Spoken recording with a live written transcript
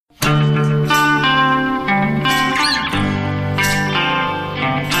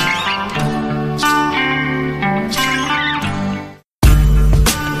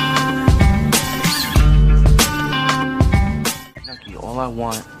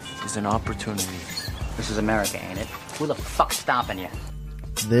want is an opportunity. This is America, ain't it? Who the fuck's stopping you?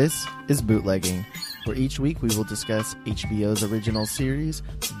 This is Bootlegging, where each week we will discuss HBO's original series,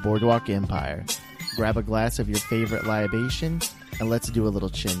 Boardwalk Empire. Grab a glass of your favorite libation, and let's do a little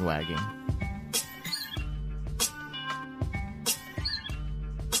chin wagging.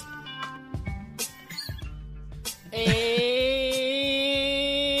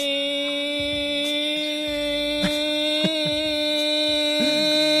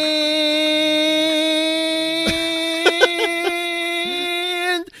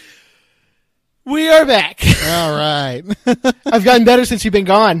 We are back. All right. I've gotten better since you've been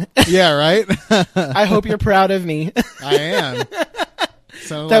gone. Yeah, right? I hope you're proud of me. I am.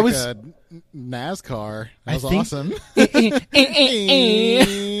 Sounded That like was- a NASCAR. That I was think- awesome.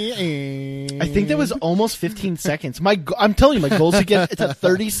 I think that was almost 15 seconds. I'm telling you, my goal is to get to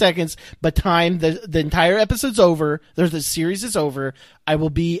 30 seconds. By the time the entire episode's over, the series is over, I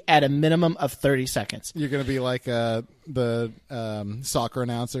will be at a minimum of 30 seconds. You're going to be like the soccer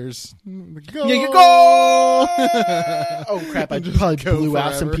announcers. Go! Yeah, you go! Oh crap! I Just probably go blew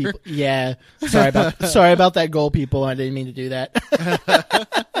out some forever. people. Yeah, sorry about that goal, people. I didn't mean to do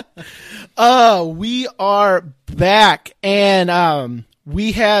that. We are back, and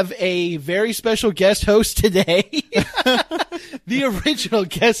we have a very special guest host today. The original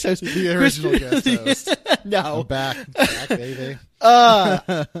guest host. The original guest host. No, I'm back, baby.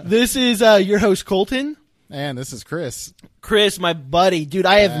 this is your host Colton. And this is Chris. Chris, my buddy, dude,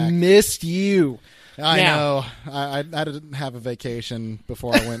 I have Back. missed you. I Now- know. I didn't have a vacation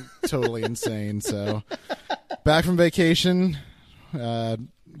before I went totally insane. So back from vacation,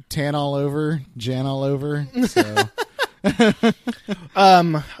 tan all over, Jan all over. So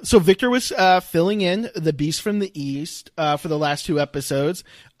So Victor was filling in the Beast from the East for the last two episodes.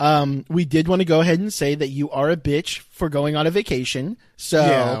 We did want to go ahead and say that you are a bitch for going on a vacation. So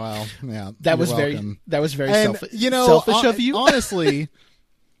yeah, well, yeah. that you're was welcome. very And selfish of you. Honestly,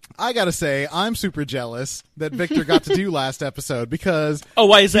 I gotta say I'm super jealous that Victor got to do last episode because Oh,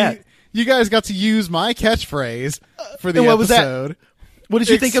 why is that? you guys got to use my catchphrase for the and what was that? episode. What did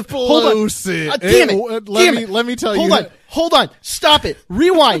you think of? Hold on. Explosive. Damn it! Damn it. Let me tell you. Hold on. Stop it.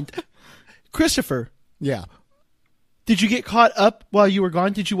 Rewind. Christopher, Yeah, did you get caught up while you were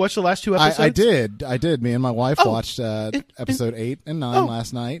gone? Did you watch the last two episodes? I did. I did. Me and my wife Oh, watched episode 8 and 9 Oh.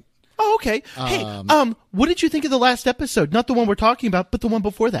 last night. Oh, okay. Hey, what did you think of the last episode? Not the one we're talking about, but the one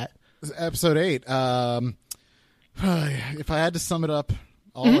before that. Episode 8. If I had to sum it up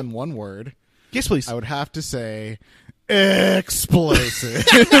all Mm-hmm. in one word, Yes, please. I would have to say explosive.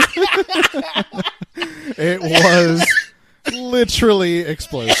 It was literally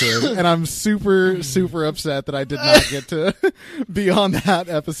explosive, and I'm super, super upset that I did not get to be on that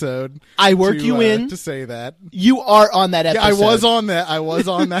episode. I worked to, you in. to say that. You are on that episode. Yeah, I was on that. I was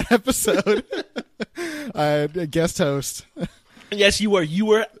on that episode. A guest host. Yes, you were. You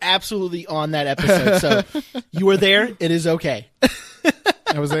were absolutely on that episode. So you were there. It is okay.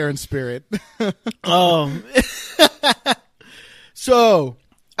 I was there in spirit. So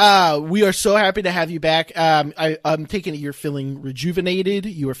we are so happy to have you back. I'm taking it you're feeling rejuvenated.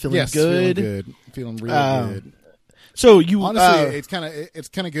 You are feeling Yes, good. feeling really good. So you Honestly, it's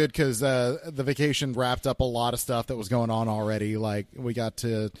kind of good because the vacation wrapped up a lot of stuff that was going on already. Like we got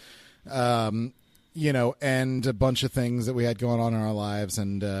to, end a bunch of things that we had going on in our lives,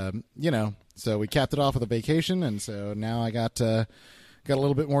 and so we capped it off with a vacation, and so now I got a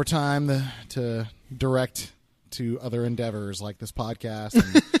little bit more time to direct to other endeavors like this podcast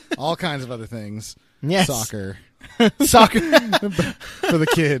and all kinds of other things. Yes. Soccer soccer. for the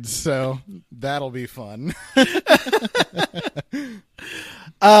kids, so that'll be fun.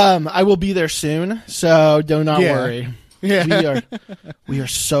 I will be there soon. So do not Yeah. worry. Yeah. We are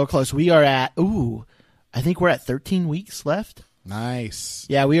so close. We are at I think we're at 13 weeks left. Nice.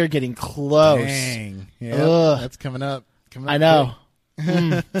 Yeah, we are getting close. Dang. Yeah, Ugh. that's coming up. I know.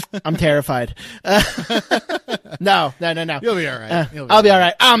 I'm terrified. No. You'll be all right. I'll be all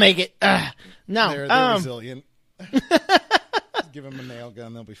right. I'll make it. No. They're resilient. Just give them a nail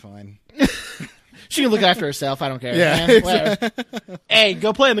gun. They'll be fine. She can look after herself. I don't care. Yeah. Whatever. Hey,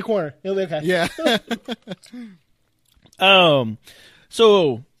 go play in the corner. You'll be okay. Yeah.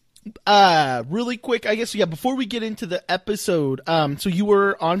 So, really quick, I guess, before we get into the episode, so you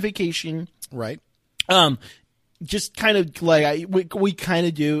were on vacation. Right. Just kind of like, we kind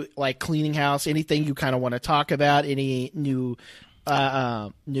of do like cleaning house, anything you kind of want to talk about, any new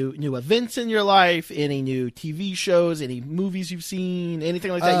events in your life, any new TV shows, any movies you've seen,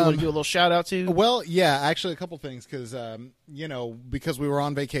 anything like that you want to do a little shout out to? Well, yeah, actually a couple things because, because we were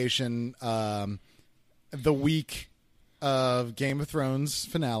on vacation, the week of Game of Thrones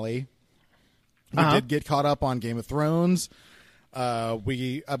finale. We did get caught up on Game of Thrones.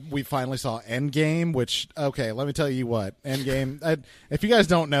 We finally saw Endgame, which, okay, let me tell you what. Endgame, if you guys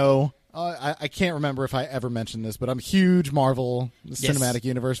don't know, I can't remember if I ever mentioned this, but I'm a huge Marvel Cinematic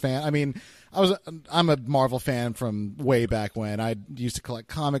Universe fan. I mean, I'm a Marvel fan from way back when. I used to collect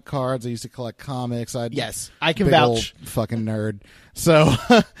comic cards. I used to collect comics. Yes, I can big vouch. old fucking nerd. So,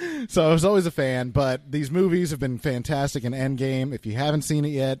 so I was always a fan. But these movies have been fantastic. And Endgame, if you haven't seen it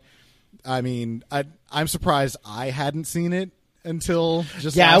yet, I mean, I'm surprised I hadn't seen it until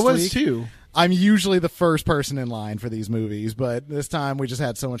just last I was week. too. I'm usually the first person in line for these movies, but this time we just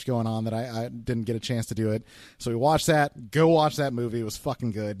had so much going on that I didn't get a chance to do it. So we watched that. Go watch that movie. It was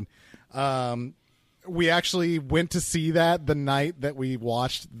fucking good. We actually went to see that the night that we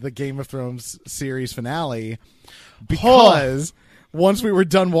watched the Game of Thrones series finale because once we were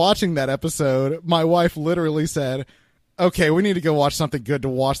done watching that episode, my wife literally said, "Okay, we need to go watch something good to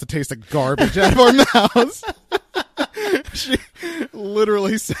wash the taste of garbage out of our mouths." She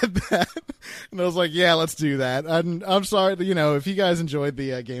literally said that, and I was like, "Yeah, let's do that." I'm sorry, if you guys enjoyed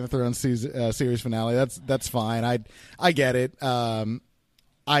the Game of Thrones series finale, that's fine. I get it. I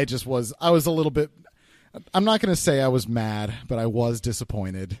was a little bit. I'm not going to say I was mad, but I was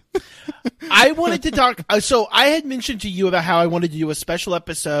disappointed. I wanted to talk. So I had mentioned to you about how I wanted to do a special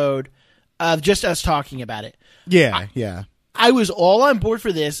episode of just us talking about it. Yeah. I was all on board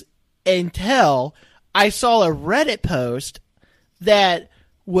for this until I saw a Reddit post that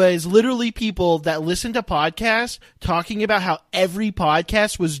was literally people that listen to podcasts talking about how every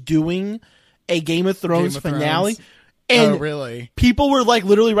podcast was doing a Game of Thrones finale. And oh, really? People were like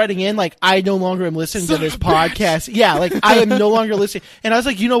literally writing in like, I no longer am listening to this podcast. Yeah, like I am no longer listening. And I was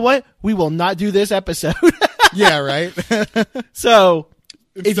like, you know what? We will not do this episode. Yeah, right. So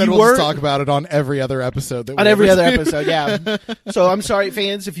Instead, we'll just talk about it on every other episode. On every other episode, yeah. So I'm sorry,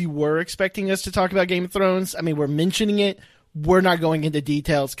 fans, if you were expecting us to talk about Game of Thrones. I mean, we're mentioning it. We're not going into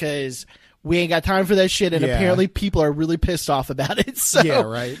details because we ain't got time for that shit. And apparently people are really pissed off about it. So yeah,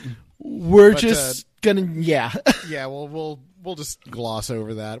 right. We're just gonna, yeah. Yeah, well, we'll just gloss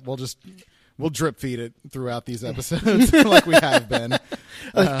over that. We'll drip feed it throughout these episodes like we have been.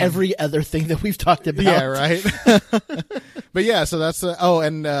 Like every other thing that we've talked about. Yeah, right. But yeah, so that's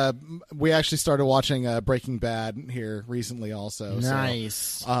we actually started watching Breaking Bad here recently also. Nice.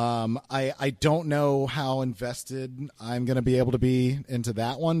 So, I don't know how invested I'm going to be able to be into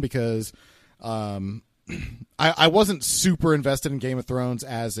that one because I wasn't super invested in Game of Thrones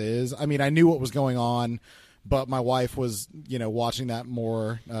as is. I mean, I knew what was going on, but my wife was, watching that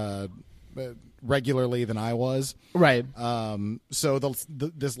more regularly than I was. Right. So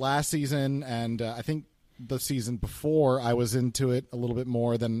this last season and I think the season before, I was into it a little bit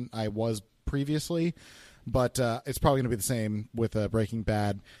more than I was previously, but it's probably going to be the same with Breaking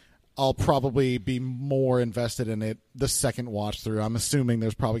Bad. I'll probably be more invested in it the second watch through. I'm assuming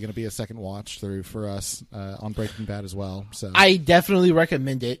there's probably going to be a second watch through for us on Breaking Bad as well. So I definitely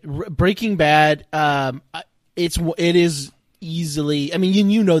recommend it. Breaking Bad, it is easily. I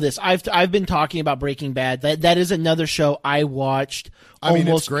mean, you know this. I've been talking about Breaking Bad. That is another show I watched. I mean,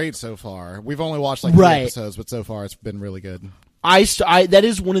 it's great so far. We've only watched like 3 episodes, but so far it's been really good. That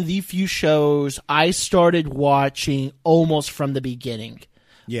is one of the few shows I started watching almost from the beginning.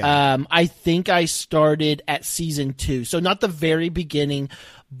 Yeah. I think I started at season 2, so not the very beginning,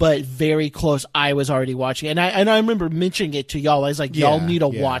 but very close. I was already watching, and I remember mentioning it to y'all. I was like, y'all need to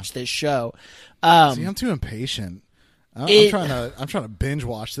watch this show. See, I'm too impatient. I'm trying to binge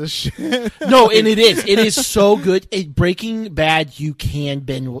watch this shit. No, and it is so good. Breaking Bad, you can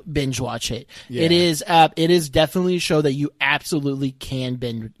binge watch it. Yeah. It is definitely a show that you absolutely can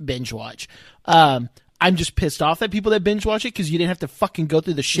binge watch. I'm just pissed off at people that binge watch it because you didn't have to fucking go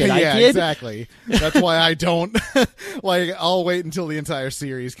through the shit I did. Yeah, exactly. That's why I don't. I'll wait until the entire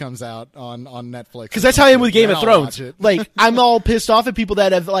series comes out on Netflix. Because that's how I am with Game of Thrones. Like, I'm all pissed off at people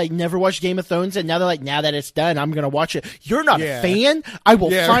that have never watched Game of Thrones, and now they're like, now that it's done, I'm gonna watch it. You're not a fan. I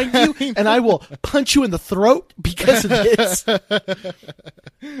will find you and I will punch you in the throat because of this.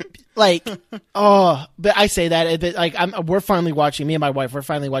 But I say that. We're finally watching. Me and my wife. We're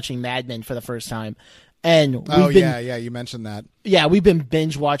finally watching Mad Men for the first time. And you mentioned that. Yeah, we've been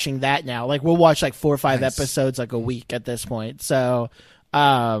binge watching that now. We'll watch 4 or 5 episodes a week at this point. So,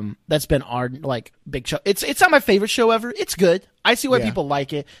 that's been our big show. It's not my favorite show ever. It's good. I see why people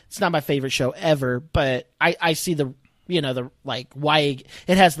like it. It's not my favorite show ever, but I see the why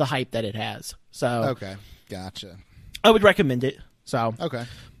it has the hype that it has. So okay, gotcha. I would recommend it. So okay,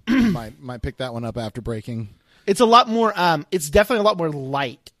 might pick that one up after Breaking. It's a lot more. It's definitely a lot more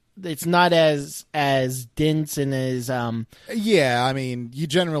light it's not as dense and as Yeah, I mean, you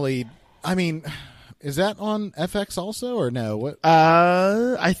generally. I mean, is that on FX also or no? What?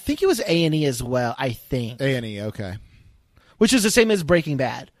 I think it was A&E as well. I think A&E. Okay. which is the same as Breaking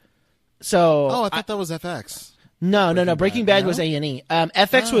Bad. So Oh, I thought that was FX. no. Breaking Bad no? was A&E.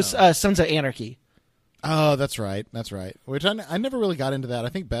 FX was Sons of Anarchy. Oh, that's right. That's right. Which I never really got into that. I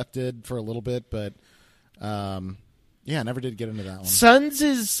think Beth did for a little bit, but yeah, I never did get into that one. Sons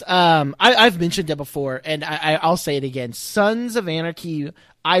is I've mentioned it before, and I'll say it again. Sons of Anarchy.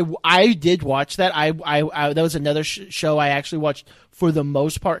 I did watch that. I that was another show I actually watched for the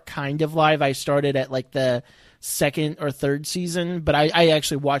most part, kind of live. I started at like the second or third season, but I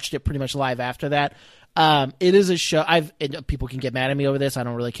actually watched it pretty much live after that. It is a show. And people can get mad at me over this. I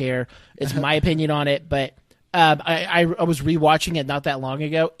don't really care. It's my opinion on it, but I was rewatching it not that long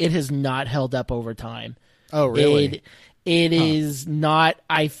ago. It has not held up over time. Oh, really? It is not.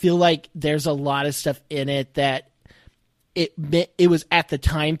 I feel like there's a lot of stuff in it that it was at the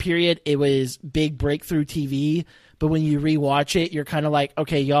time period. It was big breakthrough TV. But when you rewatch it, you're kind of like,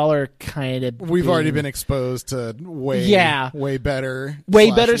 okay, y'all are kind of. We've already been exposed to way better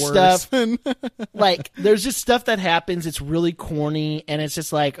stuff. Like, there's just stuff that happens. It's really corny, and it's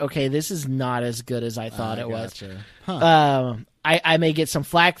just like, okay, this is not as good as I thought it was. Huh. I may get some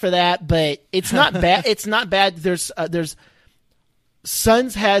flack for that, but it's not bad. It's not bad. There's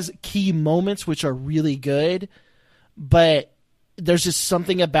Sons has key moments which are really good, but there's just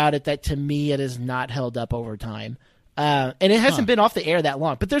something about it that to me it has not held up over time. And it hasn't been off the air that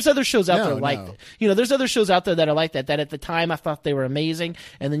long, but there's other shows out there like that. You know, there's other shows out there that are like that at the time I thought they were amazing,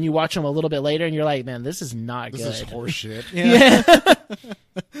 and then you watch them a little bit later and you're like, man, this is not good. This is horseshit. Yeah.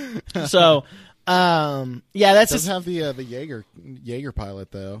 So, yeah, that's does just have the Jaeger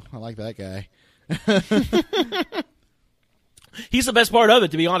pilot though. I like that guy. he's the best part of it,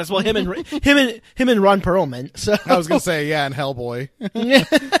 to be honest. Well, him and Ron Perlman. So I was gonna say, yeah, and Hellboy.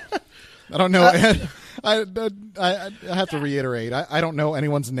 I don't know. I have to reiterate. I don't know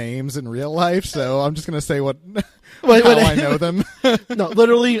anyone's names in real life, so I'm just gonna say how I know them. No,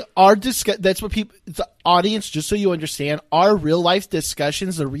 literally, that's what people, the audience, just so you understand, our real life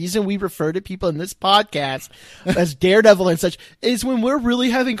discussions, the reason we refer to people in this podcast as Daredevil and such, is when we're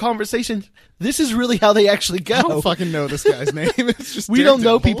really having conversations. This is really how they actually go. I don't fucking know this guy's name. It's just we don't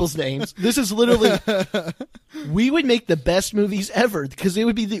know people's names. This is literally, we would make the best movies ever because they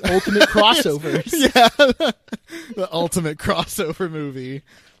would be the ultimate crossovers. Yeah, the ultimate crossover movie.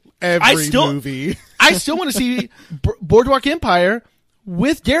 Movie. I still want to see Boardwalk Empire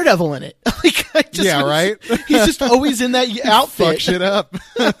with Daredevil in it. Right? He's just always in that outfit. Fuck shit up.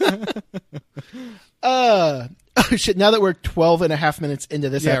 Oh shit, now that we're 12 and a half minutes into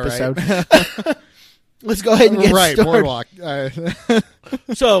this episode, right. Let's go ahead and get started. Boardwalk.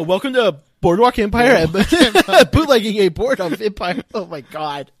 So, welcome to Boardwalk Empire, bootlegging a board of Empire. Oh my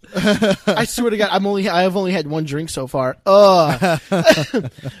god! I swear to God, I've only had one drink so far. So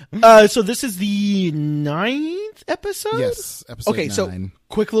this is the 9th episode. Yes, episode 9. So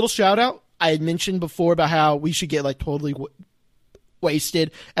quick little shout out. I had mentioned before about how we should get like totally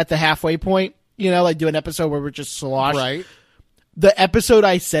wasted at the halfway point. You know, like do an episode where we're just sloshed. Right. The episode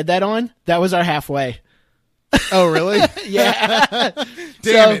I said that on, that was our halfway. Oh, really? Yeah.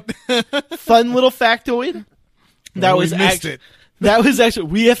 Damn it. Fun little factoid. That we missed it. That was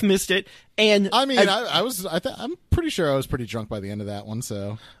actually, we have missed it. And I mean, I'm pretty sure I was pretty drunk by the end of that one.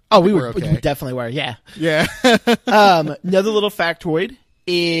 So we were okay. We definitely were. Yeah. Yeah. Another little factoid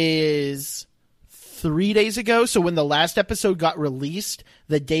is 3 days ago. So when the last episode got released,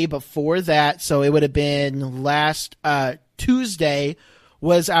 the day before that, so it would have been last Tuesday,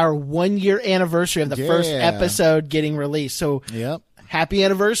 was our 1 year anniversary of the first episode getting released. So happy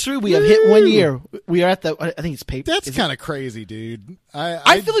anniversary. We have hit 1 year. We are at I think it's paper. That's kind of crazy, dude.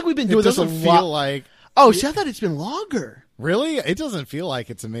 I feel like we've been doing this a lot. Feel like, see, I thought it's been longer. Really? It doesn't feel like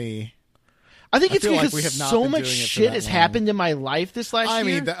it to me. I think it's because we have not so been much doing it for shit that has long. happened in my life this last year. I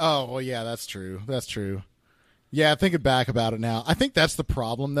mean, yeah, that's true. That's true. Yeah, thinking back about it now, I think that's the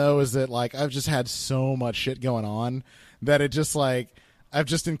problem, though, is that, like, I've just had so much shit going on that it just, like, I've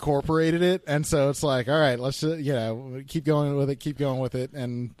just incorporated it, and so it's like, all right, let's just, keep going with it,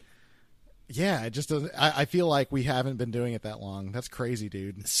 and, yeah, it just doesn't, I feel like we haven't been doing it that long. That's crazy,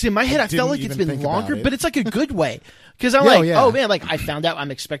 dude. See, in my head, I felt like it's been longer, but it's, like, a good way, because I'm oh, man, like, I found out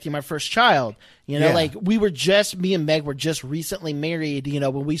I'm expecting my first child, like, me and Meg were just recently married,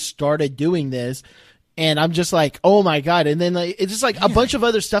 when we started doing this. And I'm just like, oh my God. And then like, it's just like a bunch of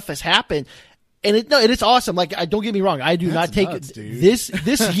other stuff has happened. And it's awesome. Like, don't get me wrong. I do not take nuts, dude.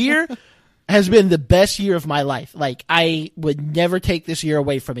 this year has been the best year of my life. Like, I would never take this year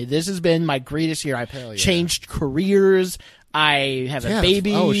away from me. This has been my greatest year. I've changed careers. I have a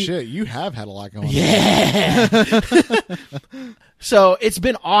baby. Oh shit, you have had a lot going on. Yeah. So it's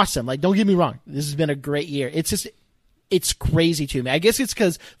been awesome. Like, don't get me wrong. This has been a great year. It's crazy to me. I guess it's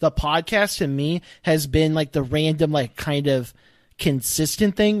because the podcast to me has been like the random, like, kind of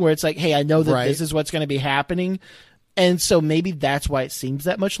consistent thing where it's like, hey, I know that this is what's going to be happening. And so maybe that's why it seems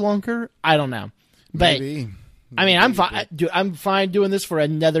that much longer. I don't know. But Maybe. I mean, I'm fine. I'm fine doing this for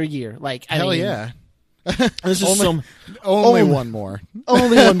another year. Like, I Hell mean, yeah. This is Only one more.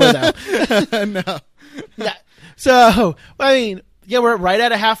 only one more now. No. Yeah. So, I mean, yeah, we're right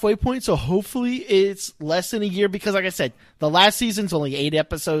at a halfway point. So hopefully it's less than a year because, like I said, the last season's only 8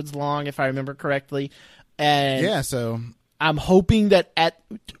 episodes long, if I remember correctly. And Yeah, so I'm hoping that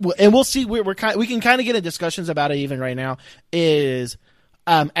and we'll see. We can kind of get into discussions about it even right now. Is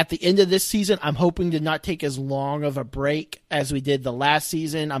at the end of this season, I'm hoping to not take as long of a break as we did the last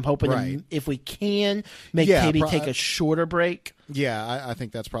season. I'm hoping to, if we can, take a shorter break. Yeah, I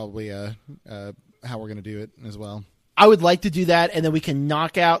think that's probably how we're going to do it as well. I would like to do that, and then we can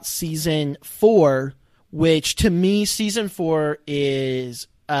knock out season 4, which to me, season 4 is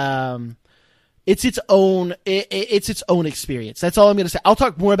it's its own experience. That's all I'm going to say. I'll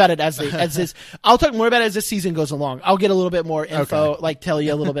talk more about it as this season goes along. I'll get a little bit more info, like tell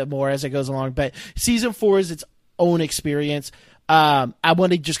you a little bit more as it goes along. But season 4 is its own experience. I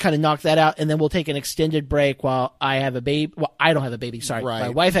want to just kind of knock that out, and then we'll take an extended break while I have a baby. Well, I don't have a baby. Sorry, my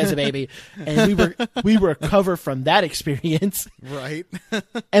wife has a baby, and we recover from that experience. Right.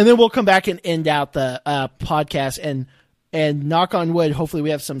 And then we'll come back and end out the podcast and knock on wood. Hopefully,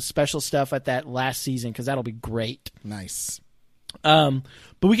 we have some special stuff at that last season because that'll be great. Nice. But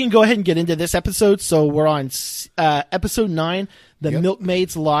we can go ahead and get into this episode. So we're on episode 9, The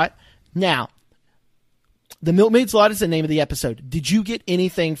Milkmaid's Lot. Now, The Milkmaid's Lot is the name of the episode. Did you get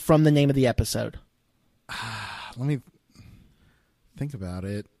anything from the name of the episode? Let me think about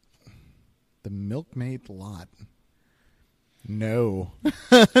it. The Milkmaid Lot. No,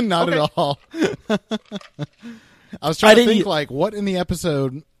 not at all. I was trying to think, like, what in the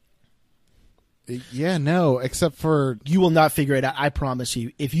episode? Yeah, no, except for... You will not figure it out, I promise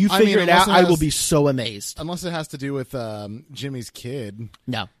you. If you figure it out, I will be so amazed. Unless it has to do with Jimmy's kid.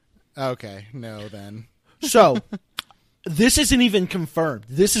 No. Okay, no, then. So, this isn't even confirmed.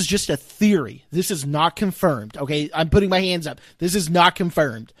 This is just a theory. This is not confirmed, okay? I'm putting my hands up. This is not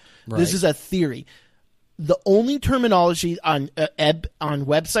confirmed. Right. This is a theory. The only terminology on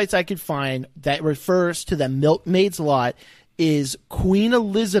websites I could find that refers to the Milkmaid's Lot is Queen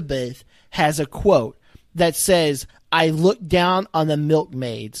Elizabeth has a quote that says, "I look down on the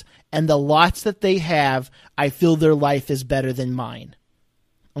milkmaids and the lots that they have, I feel their life is better than mine."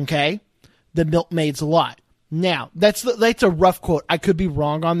 Okay? The Milkmaid's Lot. Now, that's a rough quote. I could be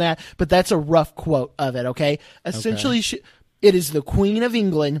wrong on that, but that's a rough quote of it, okay? Essentially, it is the Queen of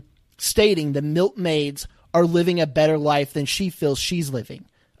England stating the milkmaids are living a better life than she feels she's living,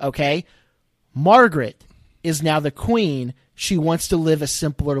 okay? Margaret is now the queen. She wants to live a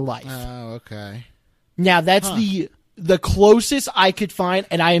simpler life. Oh, okay. Now, that's the closest I could find,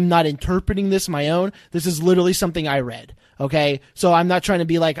 and I am not interpreting this my own. This is literally something I read, okay? So I'm not trying to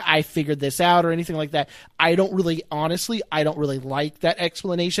be like, I figured this out or anything like that. Honestly, I don't really like that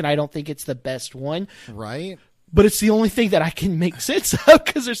explanation. I don't think it's the best one. Right. But it's the only thing that I can make sense of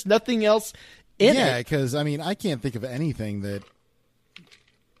because there's nothing else in it. Yeah, because, I mean, I can't think of anything that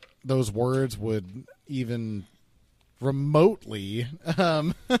those words would even remotely,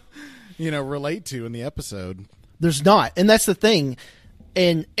 relate to in the episode. There's not. And that's the thing.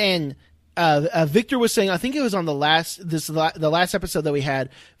 And Victor was saying, I think it was on the last episode that we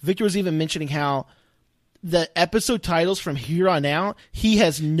had, Victor was even mentioning how the episode titles from here on out, he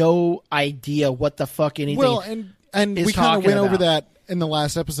has no idea what the fuck anything. Well, and we kind of went over that in the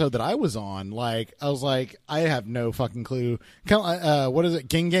last episode that I was on. Like, I was like, I have no fucking clue. What is it?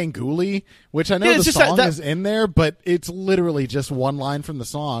 Gang Ghoulie? Which I know the song is in there, but it's literally just one line from the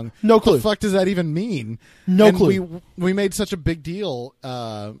song. No clue. What the fuck does that even mean? No clue. We made such a big deal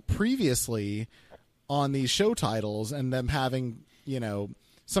previously on these show titles and them having,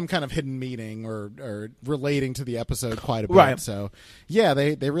 some kind of hidden meaning or relating to the episode quite a bit. Right. So, yeah,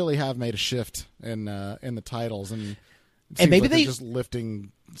 they really have made a shift in the titles, and maybe they're just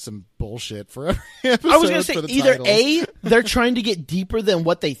lifting some bullshit for every episode. I was going to say either A, they're trying to get deeper than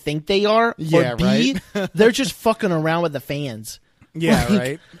what they think they are, or B, they're just fucking around with the fans. Yeah,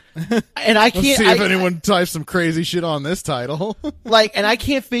 right. And I Let's can't see if anyone types some crazy shit on this title. and I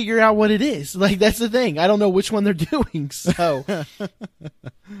can't figure out what it is. Like, that's the thing. I don't know which one they're doing. So,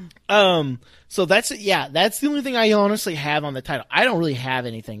 so that's the only thing I honestly have on the title. I don't really have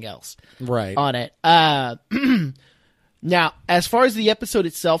anything else Right. on it. Now, as far as the episode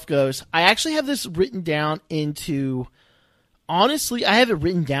itself goes, I actually have this written down into. Honestly, I have it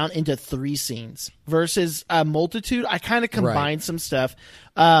written down into 3 scenes versus a multitude. I kind of combined some stuff.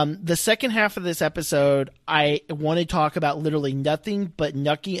 The second half of this episode, I want to talk about literally nothing but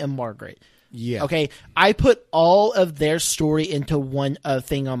Nucky and Margaret. Yeah. Okay. I put all of their story into one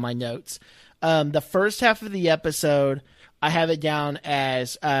thing on my notes. The first half of the episode, I have it down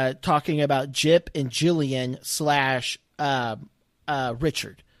as talking about Jip and Jillian /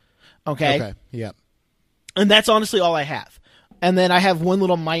 Richard. Okay. Yeah. And that's honestly all I have. And then I have one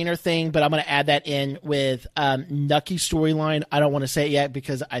little minor thing, but I'm going to add that in with Nucky's storyline. I don't want to say it yet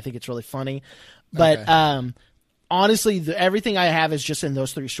because I think it's really funny. But honestly, everything I have is just in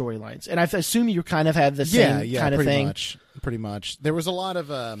those 3 storylines. And I assume you kind of have the same kind of thing. Pretty much. There was a lot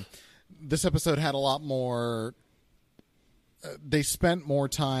of... this episode had a lot more... they spent more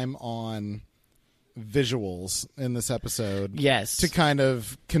time on visuals in this episode. Yes. To kind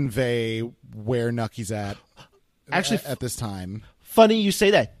of convey where Nucky's at. Actually, at this time. Funny you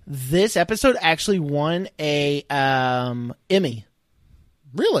say that. This episode actually won a Emmy.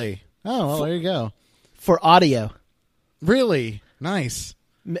 Really? Oh, well, there you go. For audio. Really? Nice.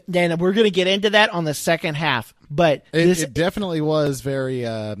 Dan, we're going to get into that on the second half, but it definitely was very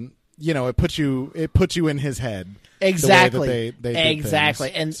it put you in his head. Exactly. The way that they did exactly.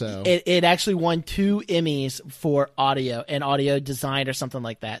 things. And so. it actually won 2 Emmys for audio and audio design or something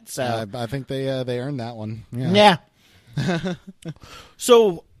like that. So I think they earned that one. Yeah.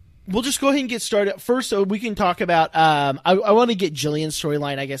 So we'll just go ahead and get started. First, so we can talk about I want to get Jillian's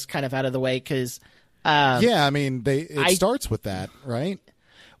storyline, I guess, kind of out of the way because I mean, it starts with that, right?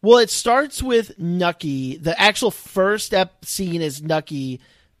 Well, it starts with Nucky. The actual first scene is Nucky,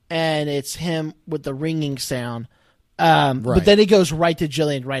 and it's him with the ringing sound. But then it goes right to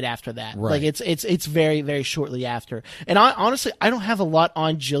Jillian right after that. Right. Like it's very, very shortly after. And honestly, I don't have a lot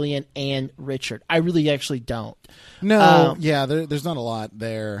on Jillian and Richard. I really actually don't. No, there's not a lot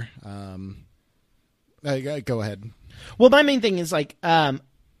there. Go ahead. Well, my main thing is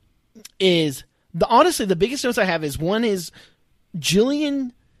honestly the biggest notes I have is one is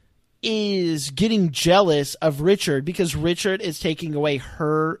Jillian is getting jealous of Richard because Richard is taking away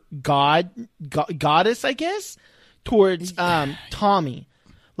her goddess, I guess, towards Tommy.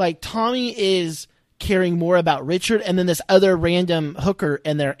 Like Tommy is caring more about Richard and then this other random hooker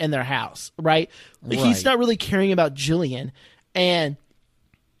in their house, right? He's not really caring about Jillian. And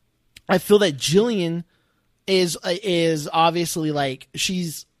I feel that Jillian is obviously like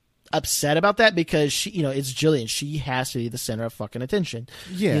she's upset about that because she, it's Jillian. She has to be the center of fucking attention.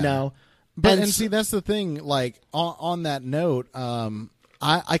 Yeah. But and see, that's the thing. Like on that note,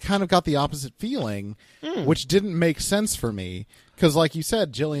 I kind of got the opposite feeling, which didn't make sense for me. Because like you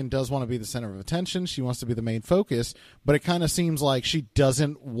said, Jillian does want to be the center of attention. She wants to be the main focus. But it kind of seems like she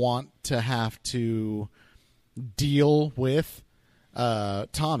doesn't want to have to deal with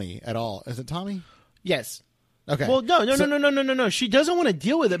Tommy at all. Is it Tommy? Yes. Okay. Well, no. She doesn't want to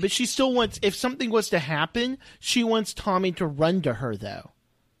deal with it, but she still wants, if something was to happen, she wants Tommy to run to her, though.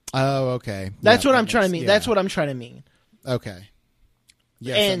 Oh, okay. That's what I'm trying to mean. Yeah. That's what I'm trying to mean. Okay.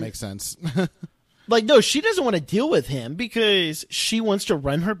 Yes, And- that makes sense. Like, no, she doesn't want to deal with him because she wants to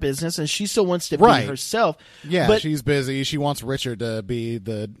run her business and she still wants to be herself. Yeah, but, she's busy. She wants Richard to be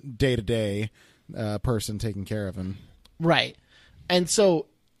the day-to-day person taking care of him. Right. And so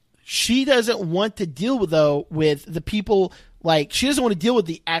she doesn't want to deal with the people, like, she doesn't want to deal with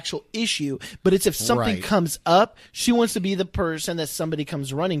the actual issue, but it's if something comes up, she wants to be the person that somebody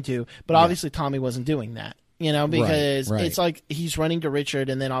comes running to. But obviously Tommy wasn't doing that, because it's like he's running to Richard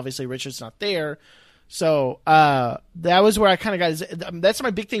and then obviously Richard's not there. So that was where I kind of got, that's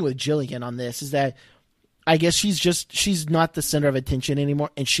my big thing with Jillian on this is that I guess she's not the center of attention anymore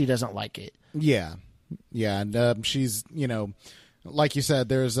and she doesn't like it. Yeah. Yeah. And she's, like you said,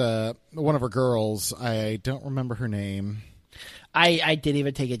 there's one of her girls. I don't remember her name. I didn't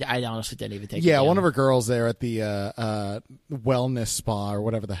even take it. I honestly didn't even take it. Yeah, one of her girls there at the wellness spa or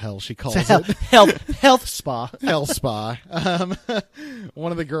whatever the hell she calls it. Health spa. Health spa.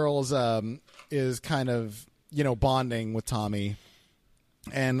 One of the girls is kind of, bonding with Tommy.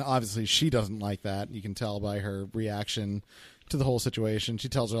 And obviously she doesn't like that. You can tell by her reaction to the whole situation. She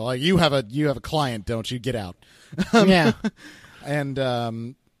tells her, like, you have a client, don't you? Get out. Yeah.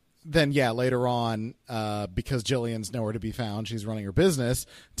 And then yeah, later on, because Jillian's nowhere to be found, she's running her business.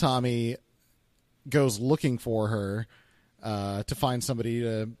 Tommy goes looking for her to find somebody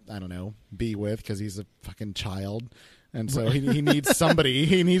to, I don't know, be with, because he's a fucking child. And so he needs somebody.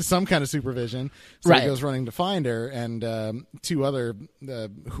 He needs some kind of supervision. So Right. he goes running to find her, and two other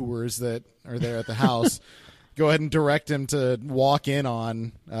hooers that are there at the house go ahead and direct him to walk in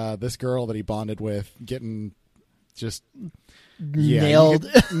on this girl that he bonded with, getting just Nailed.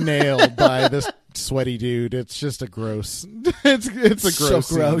 nailed by this sweaty dude. It's just a gross. It's a gross.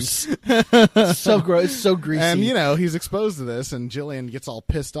 So gross. scene. So gross. So greasy. And he's exposed to this, and Jillian gets all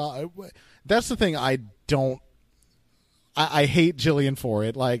pissed off. That's the thing I don't. I hate Jillian for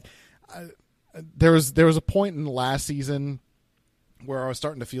it. Like, there was a point in the last season where I was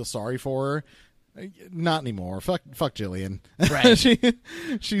starting to feel sorry for her. Not anymore. Fuck Jillian. Right.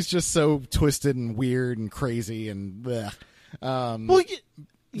 She's just so twisted and weird and crazy and bleh. well,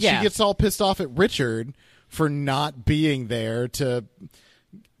 yeah. She gets all pissed off at Richard for not being there to,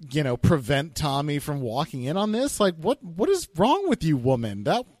 prevent Tommy from walking in on this. Like, what is wrong with you, woman?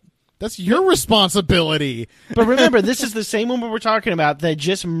 That's your responsibility. But remember, this is the same woman we're talking about that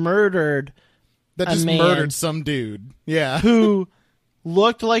just murdered That a just man murdered some dude. Yeah. who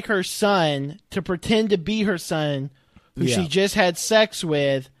looked like her son to pretend to be her son, who Yeah. she just had sex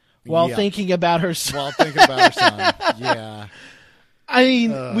with while Yeah. thinking about her son. While thinking about her son. Yeah. I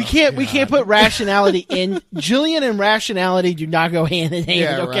mean, we can't put rationality in. Jillian and rationality do not go hand in hand.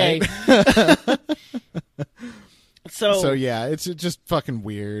 Yeah, okay. right. So yeah, it's just fucking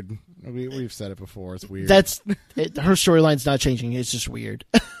weird. We've said it before. It's weird. her storyline's not changing. It's just weird.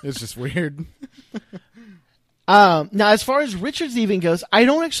 It's just weird. Now, as far as Richard's even goes, I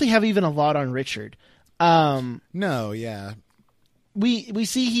don't actually have even a lot on Richard. No, yeah. We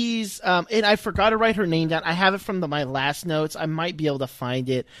see he's and I forgot to write her name down. I have it from my last notes. I might be able to find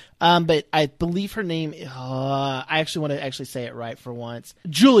it. But I believe her name. I actually want to actually say it right for once.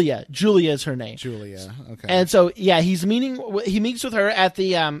 Julia. Julia is her name. Julia. Okay. And so he meets with her at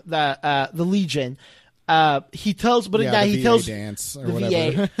the Legion. He tells, but yeah, he the tells VA dance or the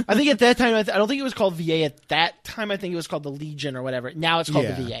whatever. VA. I think at that time, I don't think it was called VA at that time. I think it was called the Legion or whatever. Now it's called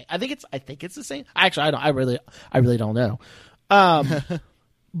the Yeah. VA. I think it's the same. Actually, I don't. I really don't know.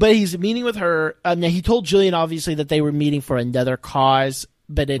 But he's meeting with her. Now he told Jillian obviously that they were meeting for another cause,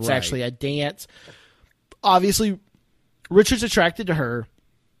 but it's Right. actually a dance. Obviously, Richard's attracted to her.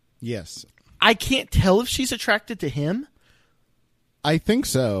 Yes. I can't tell if she's attracted to him. I think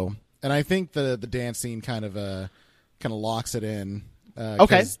so. And I think the dance scene kind of locks it in. 'Cause,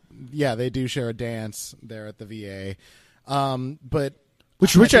 Okay. Yeah, they do share a dance there at the VA. But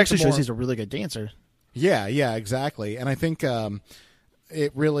Which I Richard think actually the shows more- he's a really good dancer. Yeah, exactly. And I think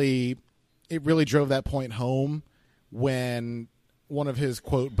it really drove that point home when one of his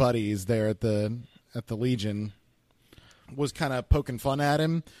quote buddies there at the Legion was kind of poking fun at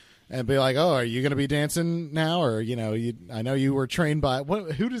him and be like, "Oh, are you going to be dancing now?" Or I know you were trained by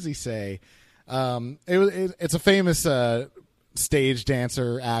who does he say? It's a famous stage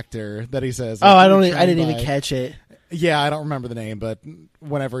dancer actor that he says. Oh, I "You were didn't trained even by-" catch it. Yeah, I don't remember the name, but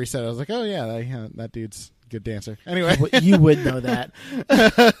whenever he said it, I was like, "Oh yeah, that dude's a good dancer." Anyway, You would know that.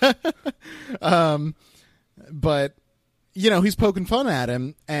 but he's poking fun at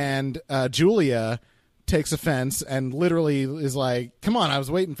him, and Julia takes offense and literally is like, "Come on, I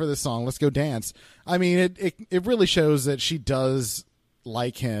was waiting for this song. Let's go dance." I mean, it really shows that she does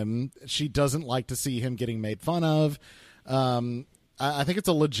like him. She doesn't like to see him getting made fun of. I think it's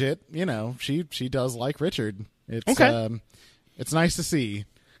a legit. She does like Richard. It's Okay. It's nice to see,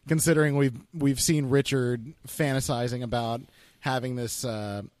 considering we've seen Richard fantasizing about having this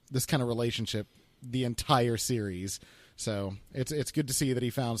kind of relationship the entire series. So it's good to see that he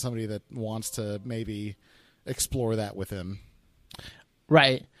found somebody that wants to maybe explore that with him.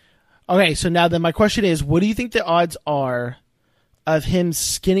 Right. Okay, so now then my question is, what do you think the odds are of him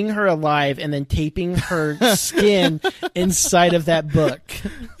skinning her alive and then taping her skin inside of that book?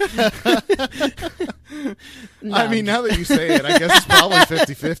 I mean, now that you say it, I guess it's probably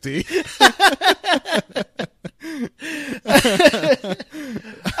 50-50.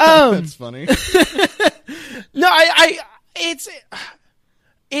 That's funny. No,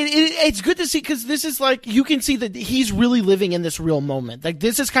 it's good to see, because this is like, you can see that he's really living in this real moment. Like,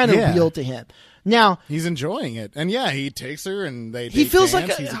 this is kind of Yeah. real to him. Now, He's enjoying it. And yeah, he takes her and He feels like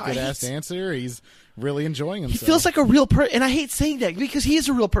dance. a- He's a good ass dancer. He's really enjoying he himself. feels like a real person, and I hate saying that because he is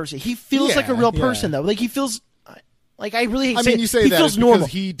a real person. He feels like a real person, though. Like, he feels like, I really hate I saying mean, you say he that feels is because normal.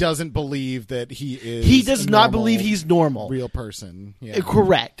 he doesn't believe that he is. He does a not normal, believe he's normal. real person. Yeah.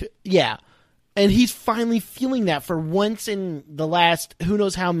 Correct. Yeah. And he's finally feeling that for once in the last who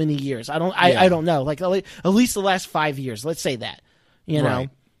knows how many years. I don't know. Like at least the last 5 years. Let's say that. You know.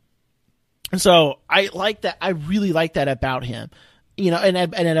 Right. So I like that. I really like that about him. You know,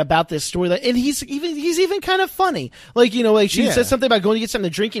 and about this story, and he's even kind of funny. Like, you know, like she says something about going to get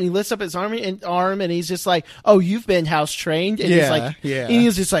something to drink, and he lifts up his arm, and he's just like, "Oh, you've been house trained," and he's like, and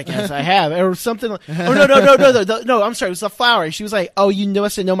he's just like, "Yes, I have," or something. Or no, I'm sorry, it was the flower. She was like, "Oh, you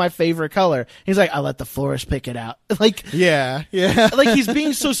must know my favorite color." He's like, "I let the florist pick it out." Like, yeah, like he's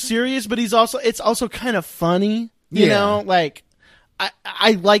being so serious, but it's also kind of funny. You know, like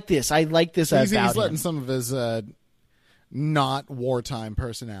I like this. I like this about him. He's letting some of his not wartime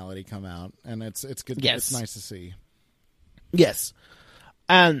personality come out, and it's good. Yes. It's nice to see. Yes.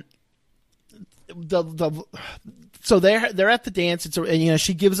 So they're at the dance. And you know,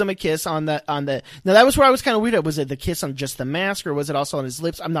 she gives him a kiss on the. Now that was where I was kind of weird. Was it the kiss on just the mask, or was it also on his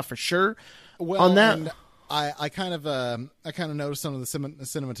lips? I'm not for sure. Well, on that, and I kind of noticed some of the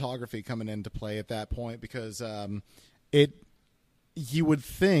cinematography coming into play at that point, because you would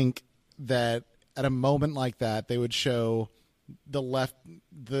think that at a moment like that they would show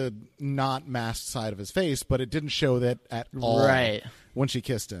the not masked side of his face, but it didn't show that at all. Right. When she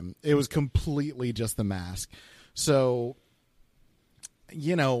kissed him, it was completely just the mask. So,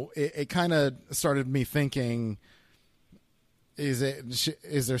 you know, it kind of started me thinking, is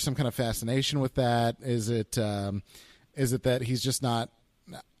there some kind of fascination with that? Is it that he's just not,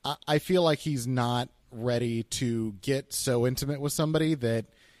 I feel like he's not ready to get so intimate with somebody that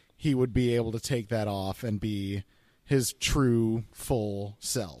he would be able to take that off and be his true full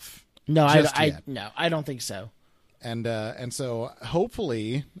self. No, I don't think so. And so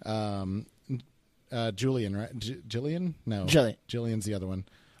hopefully, Julian, right? Jillian? No, Jillian's the other one.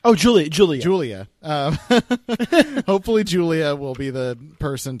 Oh, Julia. Hopefully Julia will be the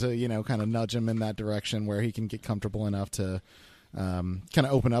person to, you know, kind of nudge him in that direction where he can get comfortable enough to kind of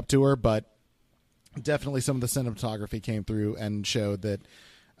open up to her. But definitely some of the cinematography came through and showed that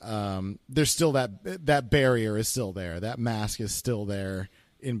there's still that barrier is still there. That mask is still there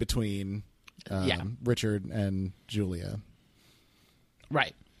in between Richard and Julia.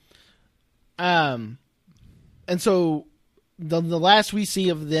 Right. And so the last we see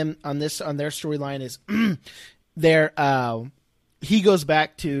of them on their storyline is he goes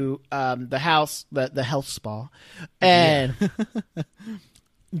back to the house, the health spa, and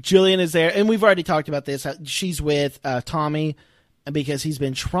Jillian is there, and we've already talked about this. She's with Tommy because he's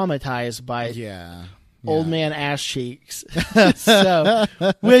been traumatized by old man ass cheeks. So,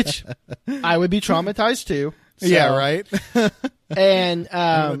 which I would be traumatized too. So. Yeah, right. And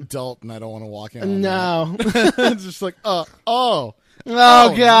I'm an adult and I don't want to walk in on no. that. It's just like, oh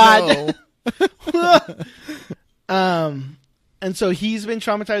God. No. And so he's been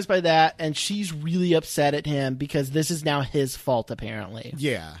traumatized by that, and she's really upset at him because this is now his fault, apparently.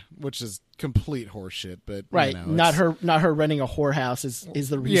 Yeah, which is complete horseshit, but right, you know, not her renting a whorehouse is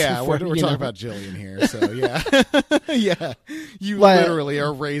the reason. Yeah, for we're talking about Jillian here, so yeah, yeah. You Well, literally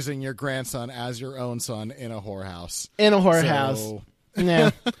are raising your grandson as your own son in a whorehouse. In a whorehouse, yeah.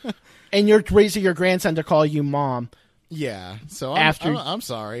 And you're raising your grandson to call you mom. Yeah, so I'm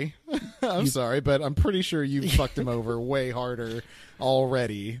sorry. I'm sorry, but I'm pretty sure you fucked him over way harder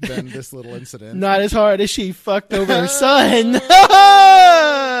already than this little incident. Not as hard as she fucked over her son. God.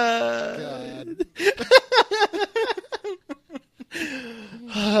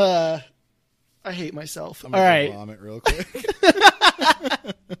 I hate myself. I'm All gonna right. vomit real quick.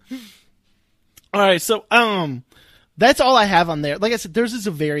 All right, so that's all I have on there. Like I said, theirs is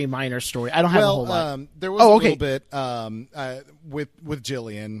a very minor story. I don't have a whole lot. There was a little bit with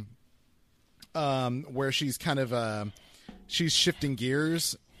Jillian, where she's kind of she's shifting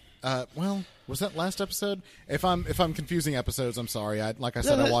gears. Well, was that last episode? If I'm confusing episodes, I'm sorry. I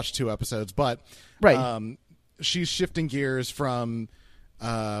watched 2 episodes, but right. She's shifting gears from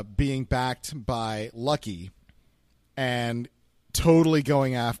being backed by Lucky and totally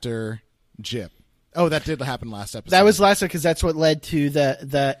going after Jip. Oh, that did happen last episode. That was last because that's what led to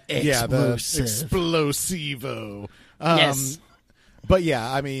the explosive. Explosivo. Yes. But yeah,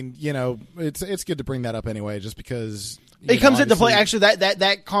 I mean, you know, it's good to bring that up anyway, just because it comes into play. Actually,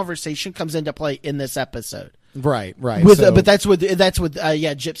 that conversation comes into play in this episode. Right. But that's with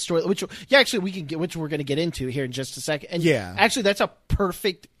Jip's story, which we're going to get into here in just a second. And actually, that's a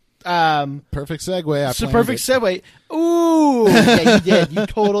perfect. Perfect segue. It's a perfect segue. Ooh, yeah, you did. You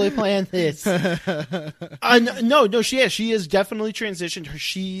totally planned this. No, she has. She has definitely transitioned.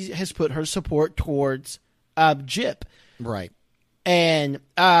 She has put her support towards Jip. Right. And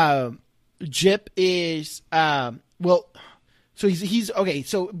Jip is So he's okay.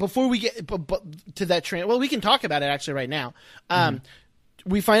 So before we get to that train, well, we can talk about it actually right now.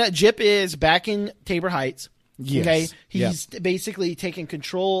 We find out Jip is back in Tabor Heights. Yes. Okay, he's basically taking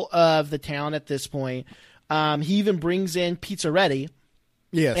control of the town at this point. He even brings in Pizzaretti.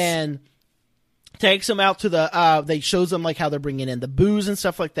 Yes. And takes him out to the. They shows them like how they're bringing in the booze and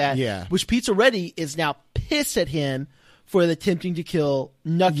stuff like that. Yeah. Which Pizzaretti is now pissed at him for attempting to kill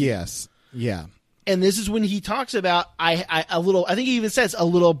Nucky. Yes. Yeah. And this is when he talks about I think he even says a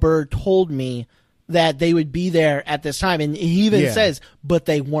little bird told me that they would be there at this time, and he even says, but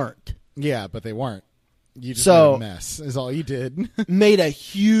they weren't. Yeah, but they weren't. You just made a mess is all you did. Made a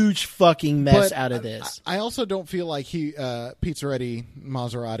huge fucking mess out of this. I also don't feel like Pizzaretti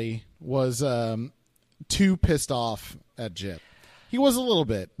Maserati was too pissed off at Jip. He was a little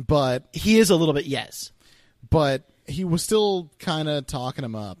bit, but he is a little bit, yes. But he was still kind of talking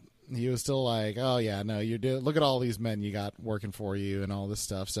him up. He was still like, "Oh yeah, no, look at all these men you got working for you and all this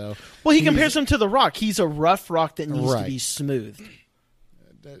stuff." So, well, he compares him to the Rock. He's a rough rock that needs to be smooth.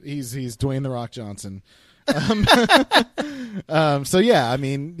 He's Dwayne the Rock Johnson. So yeah, I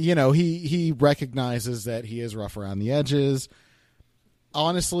mean, he recognizes that he is rough around the edges.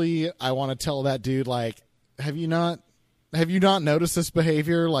 Honestly, I want to tell that dude, like, have you not noticed this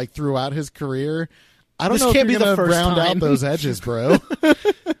behavior like throughout his career? I don't know if you're going to round out those edges, bro.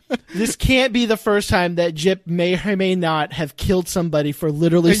 This can't be the first time that Jip may or may not have killed somebody for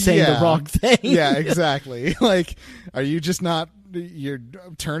literally saying the wrong thing. Yeah, exactly. Like, are you just not? You're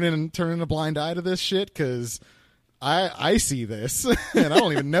turning a blind eye to this shit? Because I see this and I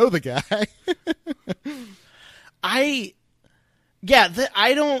don't even know the guy. I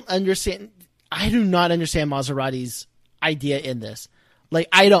don't understand. I do not understand Maserati's idea in this.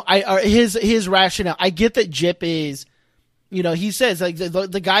 Like, his rationale. I get that Jip is, he says like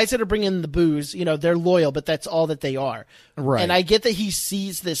the guys that are bringing the booze, they're loyal, but that's all that they are. Right. And I get that he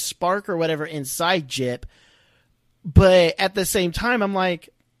sees this spark or whatever inside Jip, but at the same time, I'm like,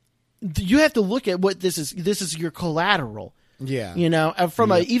 you have to look at what this is. This is your collateral. Yeah.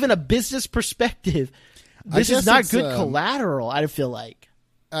 From even a business perspective, this is not good collateral. I feel like.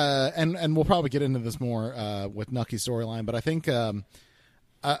 And we'll probably get into this more with Nucky's storyline, but I think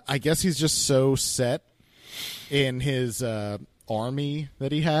I guess he's just so set in his army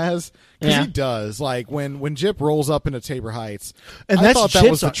that he has, because he does. Like when Jip rolls up into Tabor Heights, and I thought that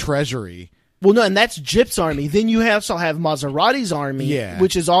was the treasury. Well, no, and that's Jip's army. Then you also have Maserati's army,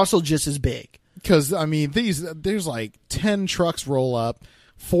 which is also just as big. Because I mean, there's like 10 trucks roll up.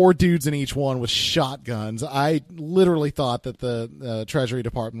 4 dudes in each one with shotguns. I literally thought that the Treasury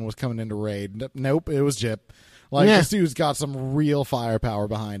Department was coming in to raid. Nope, it was Jip. Like, this dude's got some real firepower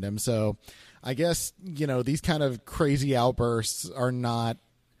behind him. So I guess, these kind of crazy outbursts are not...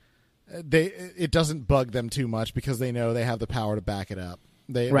 It doesn't bug them too much because they know they have the power to back it up.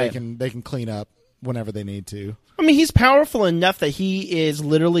 They can clean up whenever they need to. I mean, he's powerful enough that he is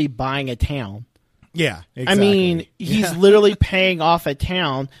literally buying a town. Yeah, exactly. I mean, he's literally paying off a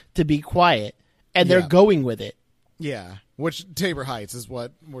town to be quiet, and they're going with it. Yeah, which Tabor Heights is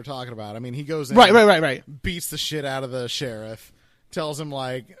what we're talking about. I mean, he goes in, right, beats the shit out of the sheriff, tells him,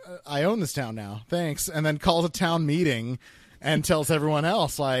 like, I own this town now, thanks, and then calls a town meeting and tells everyone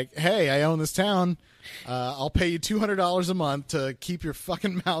else, like, hey, I own this town. I'll pay you $200 a month to keep your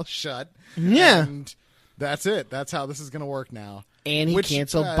fucking mouth shut. Yeah. And that's it. That's how this is going to work now. And he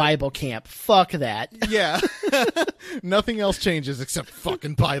canceled Bible camp. Fuck that. Yeah. Nothing else changes except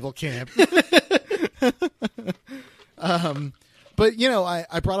fucking Bible camp. But,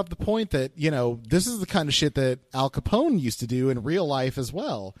 I brought up the point that, this is the kind of shit that Al Capone used to do in real life as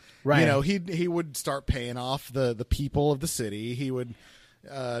well. Right. He would start paying off the people of the city. He would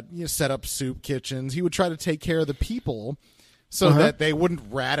set up soup kitchens. He would try to take care of the people so that they wouldn't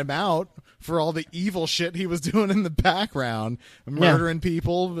rat him out for all the evil shit he was doing in the background, murdering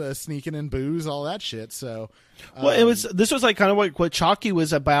people, sneaking in booze, all that shit. So, well, this was like kind of what Chalky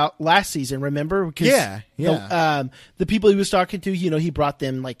was about last season. Remember? Because the people he was talking to, he brought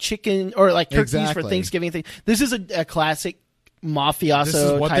them like chicken or like turkeys for Thanksgiving. This is a classic mafioso this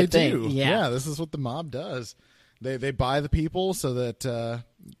is what type they thing. Do. Yeah, this is what the mob does. They buy the people so that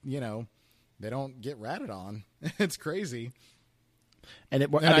they don't get ratted on. It's crazy. And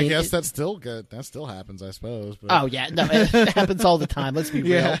I guess that's still good. That still happens, I suppose. But. Oh yeah, no, it happens all the time. Let's be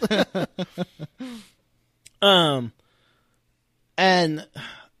real. And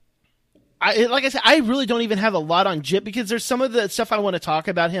like I said, I really don't even have a lot on Jip because there's some of the stuff I want to talk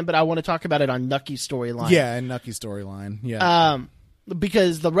about him, but I want to talk about it on Nucky's storyline. Yeah, and Nucky's storyline. Yeah.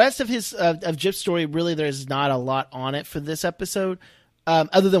 Because the rest of his of Jip's story, really, there's not a lot on it for this episode,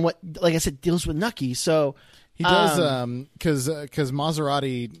 other than what, like I said, deals with Nucky. So. He does because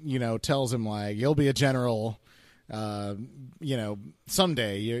Maserati, tells him like you'll be a general,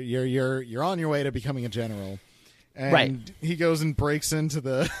 someday. You're on your way to becoming a general. And Right. he goes and breaks into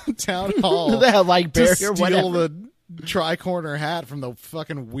the town hall The like to barrier, steal whatever. the tri-corner hat from the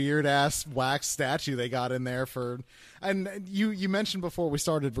fucking weird ass wax statue they got in there for. And you mentioned before we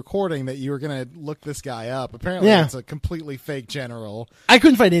started recording that you were gonna look this guy up. Apparently, Yeah. it's a completely fake general. I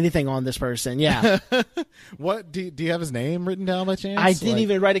couldn't find anything on this person. Yeah. What do you have his name written down by chance? I didn't Like,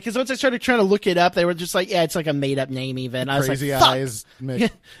 even write it because once I started trying to look it up, they were just like, yeah, it's like a made up name even. I was like, Crazy fuck. Eyes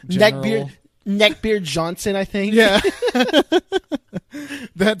General. Neckbeard Johnson, I think. Yeah.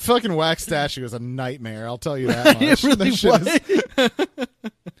 That fucking wax statue is a nightmare, I'll tell you that much. It really That shit is- was.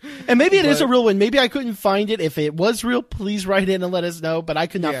 And maybe it is a But- real one. Maybe I couldn't find it. If it was real, please write in and let us know. But I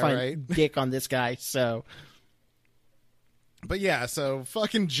could not Yeah, find right. dick on this guy. So But yeah, so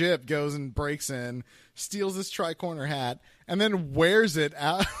fucking Jip goes and breaks in, steals this tri-corner hat, and then wears it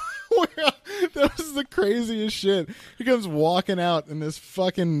out. That was the craziest shit. He comes walking out in this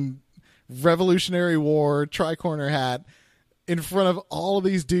fucking Revolutionary War tri-corner hat in front of all of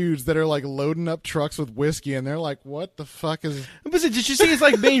these dudes that are like loading up trucks with whiskey, and they're like, what the fuck is... did you see his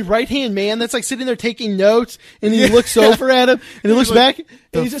like main right hand man that's like sitting there taking notes, and he looks over at him and he looks like, back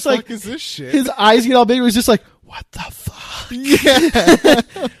The and he's just fuck like is this shit? his eyes get all big. He's just like, what the fuck?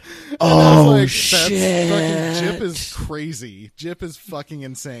 Yeah. Oh Like, shit! Fucking Jip is crazy. Jip is fucking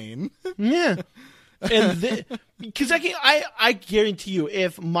insane. Yeah. And because I guarantee you,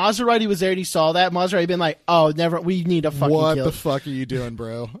 if Maserati was there and he saw that, Maserati been like, "Oh, never. We need to fucking What kill. the fuck are you doing,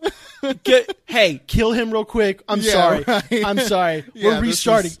 bro? Hey, kill him real quick. I'm Yeah, sorry. right. I'm sorry. Yeah, We're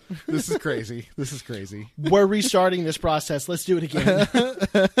restarting. This is crazy. This is crazy. We're restarting this process. Let's do it again."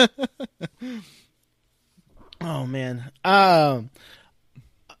 Oh man.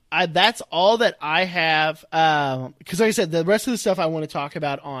 That's all that I have. Because like I said, the rest of the stuff I want to talk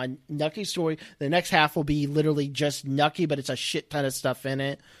about on Nucky's story, the next half will be literally just Nucky, but it's a shit ton of stuff in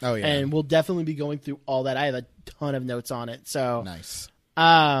it. Oh, yeah. And we'll definitely be going through all that. I have a ton of notes on it. So, Nice.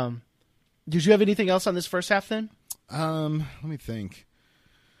 Did you have anything else on this first half then? Let me think.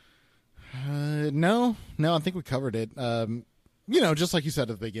 No, I think we covered it. Just like you said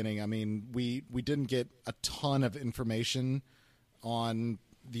at the beginning, I mean, we didn't get a ton of information on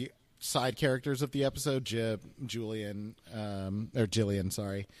the side characters of the episode, Jip, Julian, or Jillian,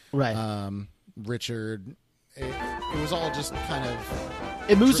 sorry. Right. Richard. It was all just kind of...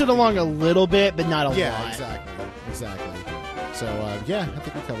 It moves it along a little bit, but not a Yeah, lot. exactly. So, I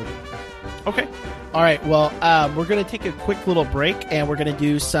think we covered it. Okay. All right. Well, we're going to take a quick little break, and we're going to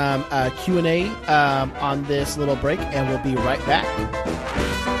do some Q&A on this little break, and we'll be right back.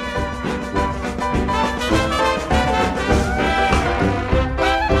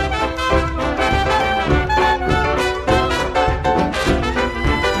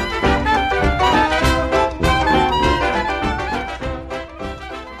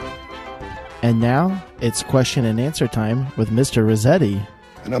 And now it's question and answer time with Mr. Rossetti.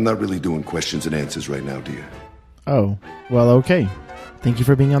 And I'm not really doing questions and answers right now, dear. Oh, well, okay. Thank you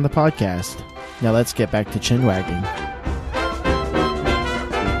for being on the podcast. Now let's get back to chin wagging.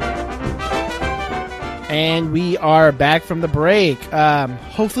 And we are back from the break.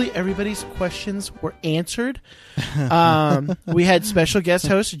 Hopefully everybody's questions were answered. We had special guest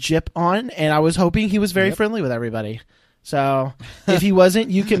host Jip on, and I was hoping he was very friendly with everybody. So if he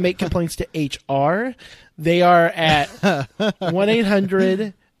wasn't, you can make complaints to HR. They are at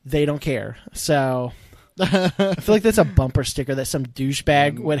 1-800. They don't care. So I feel like that's a bumper sticker that some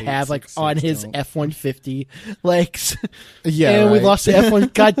douchebag would have like on his F-150. Like, Yeah, and we right. lost the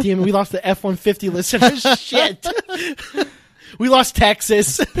F-1. God damn it, we lost the F-150 listeners. Shit. We lost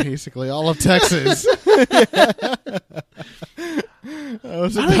Texas. Basically all of Texas.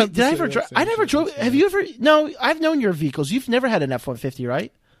 Did I ever drive? I never drove. Have you ever? No, I've known your vehicles. You've never had an F-150,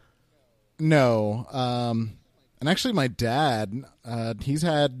 right? No. And actually my dad, he's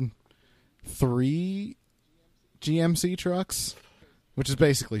had 3 GMC trucks, which is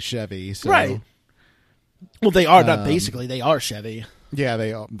basically Chevy. So, Right. Well, they are not basically. They are Chevy. Yeah,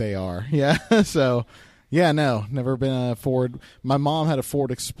 they are. Yeah. So, yeah, no, never been a Ford. My mom had a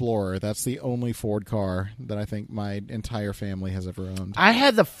Ford Explorer. That's the only Ford car that I think my entire family has ever owned. I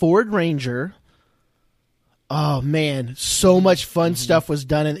had the Ford Ranger. Oh man, so much fun stuff was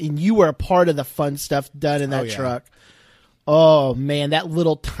done, and you were a part of the fun stuff done in that Oh, yeah. truck. Oh man, that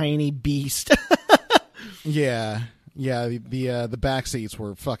little tiny beast. Yeah. Yeah, the back seats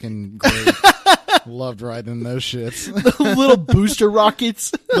were fucking great. Loved riding in those shits. The little booster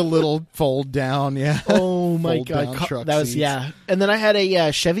rockets. The little fold down, yeah. Oh my Fold god, down truck that was seats. yeah. And then I had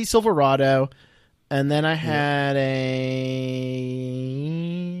a Chevy Silverado, And then I had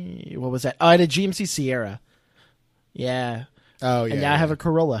a... What was that? Oh, I had a GMC Sierra. Yeah. Oh, yeah. And now I have a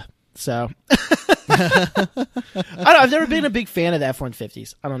Corolla. So... I don't know, I've never been a big fan of the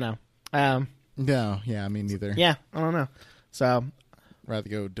F-150s. I don't know. No, yeah, me neither. Yeah, I don't know. So... Rather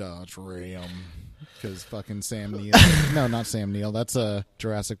go Dodge Ram. Because fucking Sam Neill. No, not Sam Neill. That's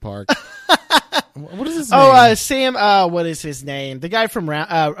Jurassic Park. What is his name? Oh, Sam. What is his name? The guy from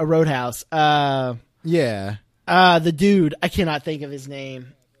Roadhouse. Yeah. The dude. I cannot think of his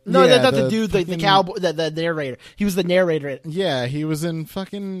name. No, Yeah, not the the dude. The cowboy. The narrator. He was the narrator. Yeah, he was in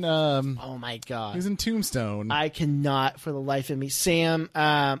fucking. Oh my He god. was in Tombstone. I cannot for the life of me. Sam.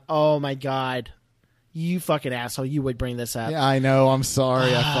 Oh my god. You fucking asshole. You would bring this up. Yeah, I know. I'm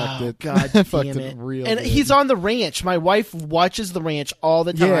sorry. I fucked it. God I fucked damn it real And good. he's on the ranch. My wife watches the ranch all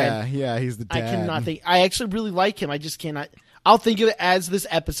the time. Yeah, he's the dad. I cannot think. I actually really like him. I just cannot. I'll think of it as this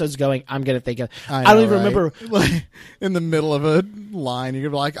episode's going. I'm gonna think of. I don't even remember. Like, in the middle of a line, you're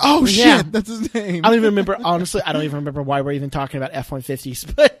gonna be like, "Oh shit, Yeah. that's his name." I don't even remember. Honestly, I don't even remember why we're even talking about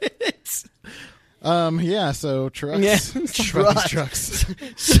F-150s. But it's, Yeah. So trucks. Yeah, Let's talk about these trucks.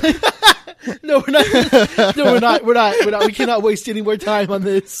 no, we're not. No, we're not. We're not. We're not. We cannot waste any more time on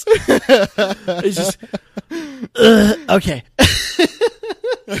this. It's just okay.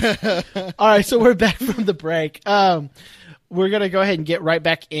 All right, so we're back from the break. We're going to go ahead and get right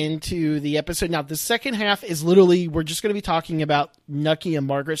back into the episode. Now, the second half is literally, we're just going to be talking about Nucky and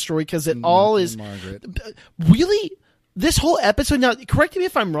Margaret's story because it all is Margaret. really, this whole episode, now, correct me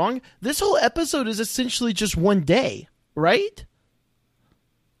if I'm wrong, this whole episode is essentially just one day, right?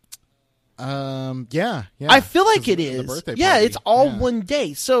 Yeah. I feel like it The is. birthday Yeah, party. it's all Yeah. one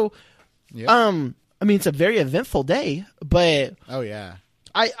day. So, Yep. I mean, it's a very eventful day, but Oh yeah.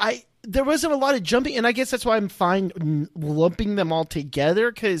 I there wasn't a lot of jumping, and I guess that's why I'm fine lumping them all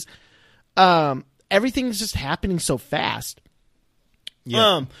together because everything's just happening so fast.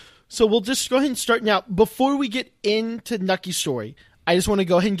 Yeah. So we'll just go ahead and start now. Before we get into Nucky's story, I just want to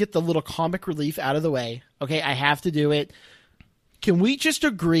go ahead and get the little comic relief out of the way. Okay, I have to do it. Can we just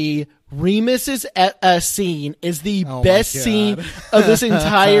agree Remus's scene is the Oh my best God. scene of this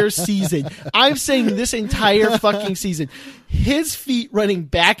entire season? I'm saying this entire fucking season. His feet running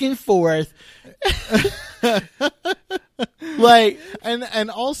back and forth. Like, And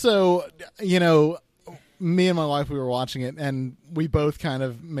also, you know, me and my wife, we were watching it, and we both kind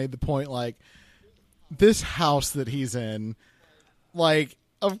of made the point, like, this house that he's in, like,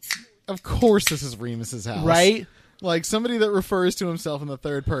 of course this is Remus's house. right? Like, somebody that refers to himself in the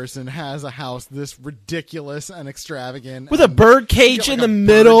third person has a house this ridiculous and extravagant. With a and- bird cage like in a the bird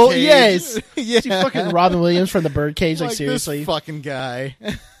middle. cage. Yes. Yeah. See fucking Robin Williams from the Birdcage. Like, Like, seriously. this fucking guy.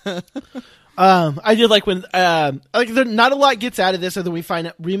 I did like when not a lot gets out of this, other than we find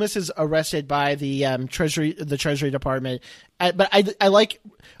out Remus is arrested by the Treasury Department. But I like.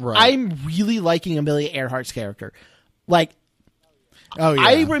 Right. I'm really liking Amelia Earhart's character. Like, Oh, yeah.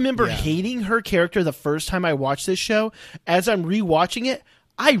 I remember Yeah. hating her character the first time I watched this show. As I'm rewatching it,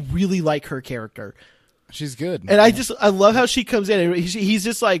 I really like her character. She's good. And I love how she comes in and he's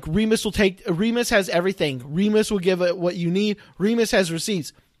just like, Remus has everything. Remus will give it what you need. Remus has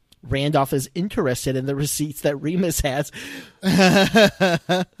receipts. Randolph is interested in the receipts that Remus has.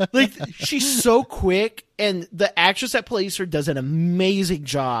 Like, she's so quick, and the actress that plays her does an amazing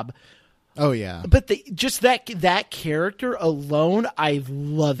job. Oh, yeah. But just that character alone, I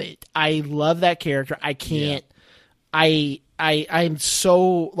love it. I love that character. I can't. Yeah. I'm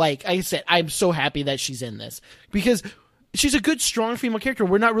so, like I said, I'm so happy that she's in this because she's a good, strong female character.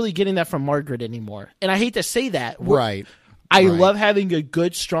 We're not really getting that from Margaret anymore, and I hate to say that. Right. I Right. love having a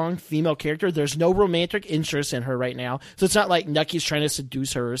good, strong female character. There's no romantic interest in her right now, so it's not like Nucky's trying to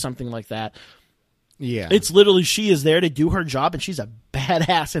seduce her or something like that. Yeah. It's literally she is there to do her job, and she's a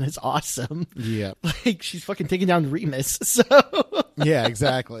badass, and it's awesome. Yeah. Like, she's fucking taking down Remus. So Yeah,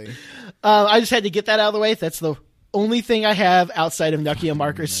 exactly. I just had to get that out of the way. That's the only thing I have outside of Nucky and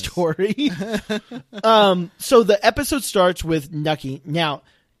Margaret's story. So the episode starts with Nucky. Now,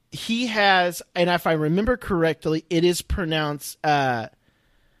 he has, and if I remember correctly, it is pronounced I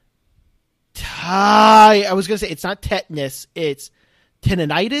was going to say it's not tetanus, it's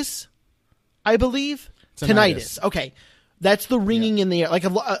tinnitus, I believe. Tinnitus. Okay. That's the ringing in the air. Like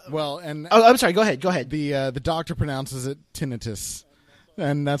Well, and oh, I'm sorry. Go ahead. the doctor pronounces it tinnitus,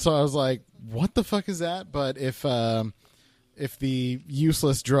 and that's why I was like, "What the fuck is that?" But if the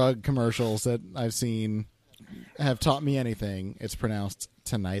useless drug commercials that I've seen have taught me anything, it's pronounced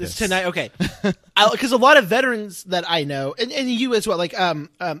tinnitus. It's tonight. Okay, because a lot of veterans that I know, and you as well, like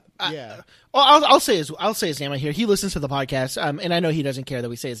Yeah. I'll say his name right here. He listens to the podcast, and I know he doesn't care that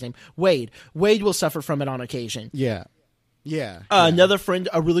we say his name. Wade will suffer from it on occasion. Yeah. Yeah. Another friend,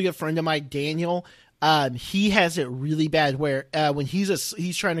 a really good friend of mine, Daniel. He has it really bad where when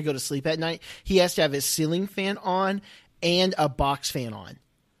he's trying to go to sleep at night, he has to have his ceiling fan on and a box fan on.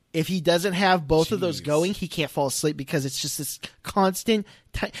 If he doesn't have both of those going, he can't fall asleep because it's just this constant.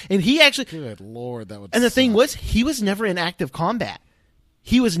 And he actually, Good Lord, that would. and the suck. thing was, he was never in active combat.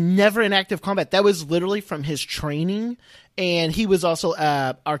 He was never in active combat. That was literally from his training, and he was also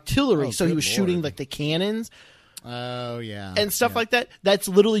artillery, Oh, so he good was shooting Lord. like the cannons Oh yeah. and stuff like that. That's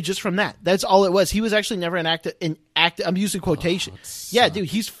literally just from that. That's all it was. He was actually never in active. I'm using quotation. Yeah, dude,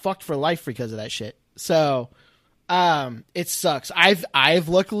 he's fucked for life because of that shit. So, it sucks. I've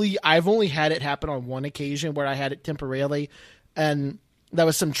only had it happen on one occasion where I had it temporarily, and that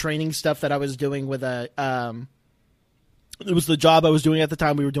was some training stuff that I was doing with it was the job I was doing at the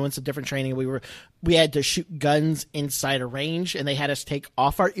time. We were doing some different training. We had to shoot guns inside a range, and they had us take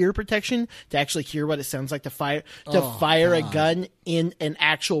off our ear protection to actually hear what it sounds like to fire a gun in an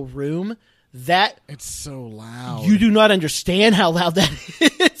actual room. That It's so loud. you do not understand how loud that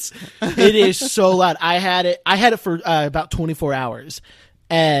is. It is so loud. I had it for about 24 hours,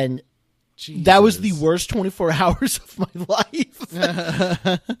 and that was the Jesus. worst 24 hours of my life.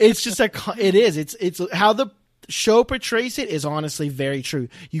 It's just it's how the show portrays it is honestly very true.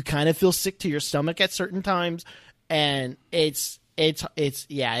 You kind of feel sick to your stomach at certain times, and it sucks.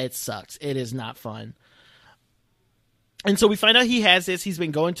 It is not fun. And so we find out he has this. He's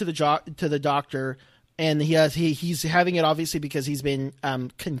been going to the doctor, and he's having it obviously because he's been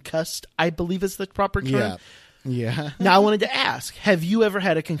concussed, I believe is the proper term. Yeah. Yeah. Now I wanted to ask, have you ever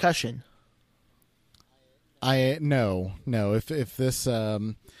had a concussion? No. If this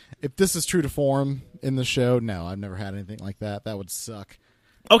is true to form in the show, no, I've never had anything like that. That would suck.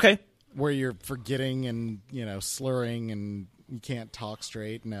 Okay. Where you're forgetting and slurring and you can't talk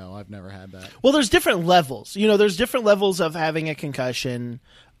straight. No, I've never had that. Well, there's different levels. There's different levels of having a concussion.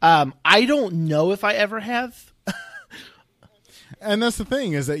 I don't know if I ever have. And that's the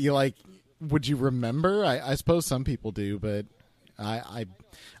thing is that would you remember? I suppose some people do, but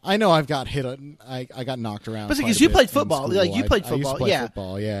I know I've got hit. I got knocked around. But quite because a you bit played in football, school. like you played I used to football, play yeah.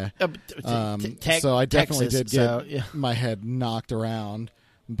 football, yeah. So So I definitely Texas, did get so, yeah. my head knocked around,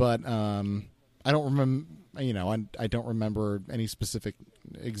 but I don't remember. I don't remember any specific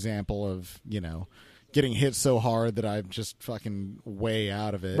example of getting hit so hard that I'm just fucking way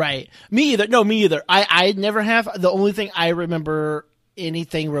out of it. Right. Me either. No, me either. I never have. The only thing I remember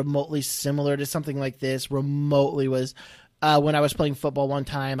anything remotely similar to something like this remotely was when I was playing football one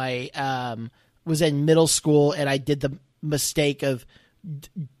time. I was in middle school and I did the mistake of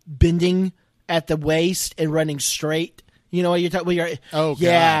bending at the waist and running straight. You know what you're talking? Oh,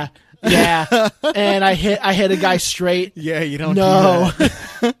 yeah. God. Yeah, and I hit a guy straight. Yeah, you don't. No, do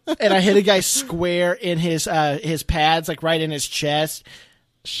that. and I hit a guy square in his pads, like right in his chest,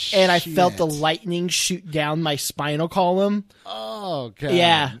 and I felt the lightning shoot down my spinal column. Oh God.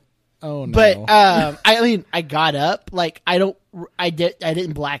 Yeah. Oh no. But I got up. Like I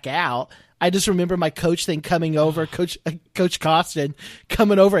didn't black out. I just remember my coach then coming over, Coach Costin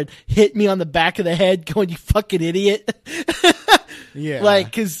coming over and hit me on the back of the head, going, "You fucking idiot!" Yeah. Like,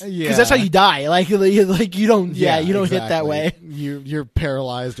 because that's how you die. Like you don't. Yeah, you don't hit that exactly. way. You're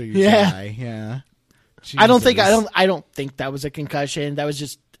paralyzed or you Yeah. die. Yeah. I don't think that was a concussion. That was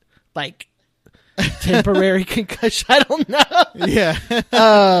just like temporary concussion. I don't know. Yeah.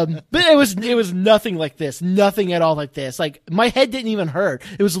 But it was nothing like this. Nothing at all like this. Like my head didn't even hurt.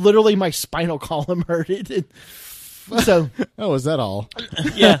 It was literally my spinal column hurted. So Oh, is that all?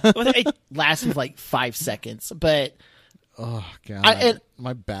 yeah, it lasted like 5 seconds. But Oh God.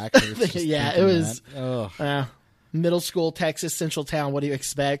 My back hurts. just Yeah, it thinking was- that. Ugh. middle school, Texas, Central Town. What do you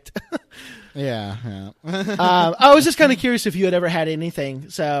expect? Yeah. I was just kind of curious if you had ever had anything.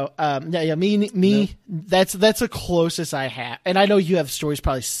 So, me. That's the closest I have, and I know you have stories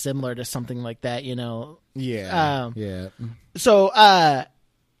probably similar to something like that. Yeah. Yeah. So,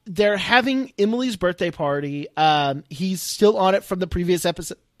 they're having Emily's birthday party. He's still on it from the previous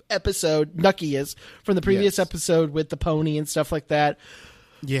episode. Nucky is from the previous Yes. episode with the pony and stuff like that.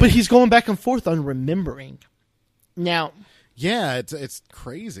 Yeah. But he's going back and forth on remembering. Now, Yeah, it's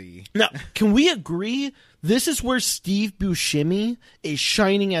crazy. Now, can we agree this is where Steve Buscemi is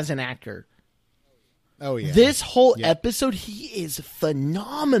shining as an actor? Oh yeah. This whole Yeah. episode, he is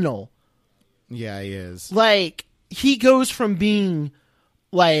phenomenal. Yeah, he is. Like, he goes from being,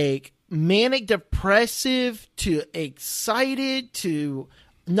 like, manic depressive to excited to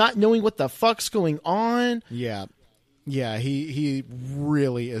not knowing what the fuck's going on. Yeah. Yeah, he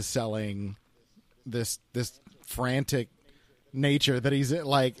really is selling this frantic nature that he's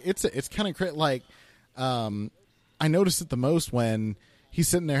like. It's kind of like I noticed it the most when he's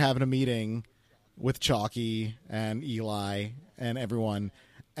sitting there having a meeting with Chalky and Eli and everyone,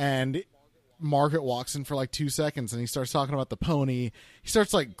 and Margaret walks in for like 2 seconds and he starts talking about the pony. He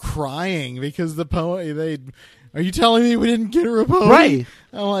starts like crying because the pony are you telling me we didn't get her a pony? Right.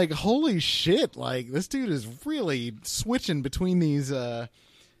 I'm like, holy shit, like this dude is really switching between these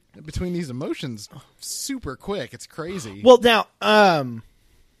emotions super quick. It's crazy. Well, now,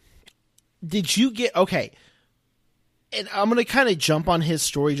 did you get, okay, and I'm going to kind of jump on his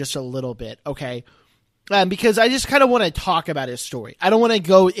story just a little bit, okay? Because I just kind of want to talk about his story. I don't want to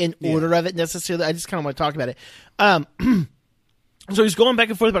go in order of it necessarily. I just kind of want to talk about it. So he's going back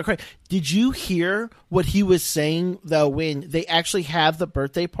and forth about crying. Did you hear what he was saying, though, when they actually have the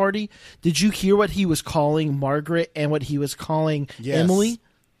birthday party? Did you hear what he was calling Margaret and what he was calling Emily?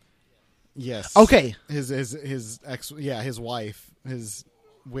 Yes. Okay. His ex, his wife, his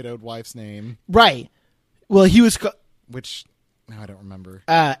widowed wife's name. Right. Well, he was... Which, now I don't remember.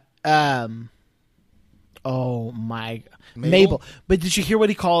 Oh, my... Mabel. But did you hear what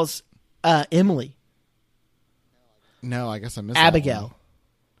he calls Emily? No, I guess I missed Abigail.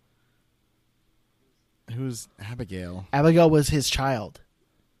 that one. Who's Abigail? Abigail was his child.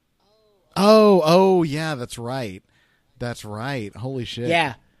 Oh, yeah, that's right. That's right. Holy shit.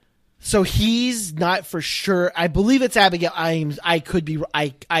 Yeah. So he's not for sure. I believe it's Abigail. I could be.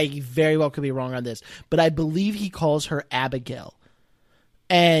 I very well could be wrong on this, but I believe he calls her Abigail.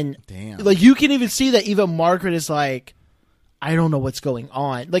 And damn, like you can even see that even Margaret is like, I don't know what's going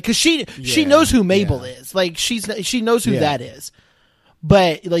on. Like, cause she knows who Mabel is. Like she knows who that is.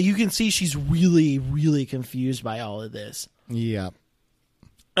 But like you can see she's really, really confused by all of this. Yeah.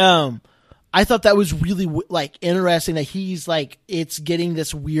 I thought that was really like interesting that he's like, it's getting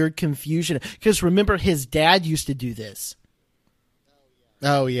this weird confusion. Because remember, his dad used to do this.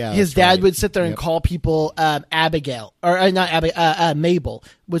 Oh yeah, his dad would sit there and call people Abigail, or not Abigail, Mabel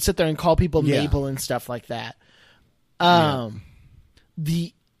would sit there and call people Mabel and stuff like that.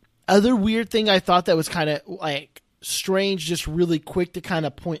 The other weird thing I thought that was kind of like strange, just really quick to kind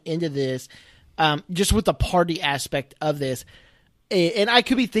of point into this, just with the party aspect of this. And I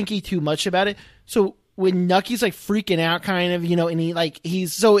could be thinking too much about it. So when Nucky's like freaking out kind of,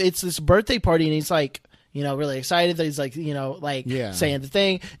 and so it's this birthday party and he's like, really excited that he's like, saying the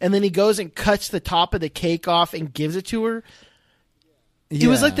thing. And then he goes and cuts the top of the cake off and gives it to her. Yeah. It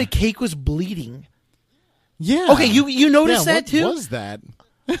was like the cake was bleeding. Yeah. Okay. You noticed that too? What was that?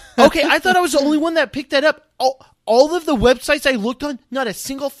 Okay. I thought I was the only one that picked that up. All of the websites I looked on, not a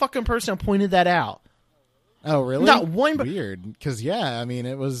single fucking person pointed that out. Oh, really? Not one. Weird. Because, I mean,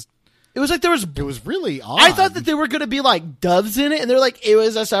 it was like there was... It was really odd. I thought that there were going to be, like, doves in it, and they're like, it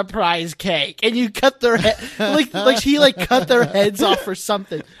was a surprise cake. And you cut their head... like he, cut their heads off or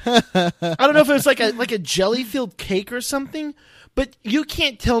something. I don't know if it was, like a jelly-filled cake or something, but you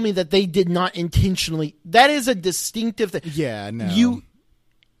can't tell me that they did not intentionally... That is a distinctive thing. Yeah, no.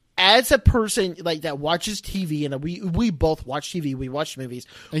 As a person like that watches TV, and we both watch TV, we watch movies.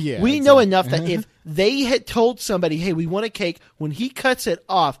 Yeah, we know enough that if they had told somebody, "Hey, we want a cake," when he cuts it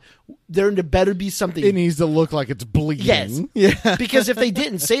off, there better be something. It needs to look like it's bleeding. Yes, yeah. Because if they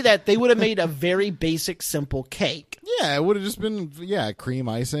didn't say that, they would have made a very basic, simple cake. Yeah, it would have just been cream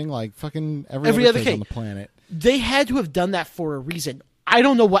icing like fucking every other cake on the planet. They had to have done that for a reason. I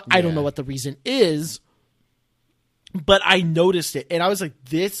don't know what the reason is. But I noticed it, and I was like,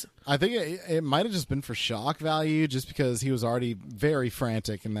 this... I think it might have just been for shock value, just because he was already very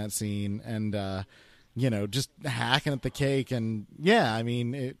frantic in that scene, and, just hacking at the cake, and, I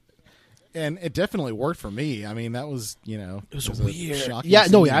mean, it definitely worked for me. I mean, that was, it was weird. Shocking yeah,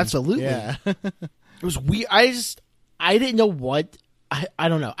 scene. no, absolutely. Yeah. It was weird. I didn't know what... I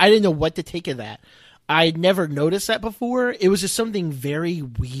don't know. I didn't know what to take of that. I'd never noticed that before. It was just something very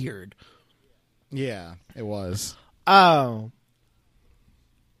weird. Yeah, it was. Oh.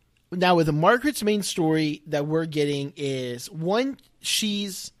 Now with Margaret's main story that we're getting is one,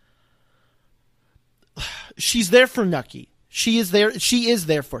 she's there for Nucky. She is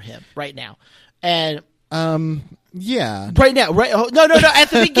there for him right now. And yeah. Right now, right no, at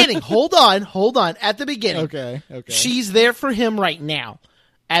the beginning. Hold on. At the beginning. Okay. She's there for him right now.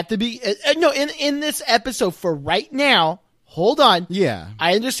 At the in this episode for right now. Hold on. Yeah.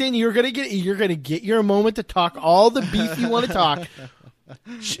 I understand you're gonna get your moment to talk all the beef you want to talk.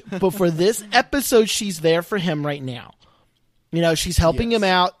 But for this episode, she's there for him right now. You know, she's helping Yes. him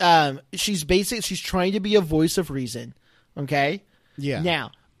out. She's trying to be a voice of reason. Okay. Yeah.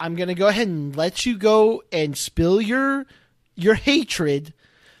 Now I'm gonna go ahead and let you go and spill your hatred.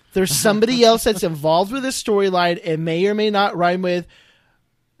 There's somebody else that's involved with this storyline and may or may not rhyme with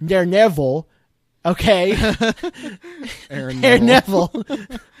Daredevil. Okay. Aaron Daredevil.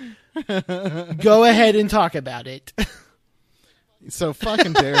 Go ahead and talk about it. So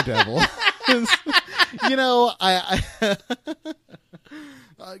fucking Daredevil. You know, I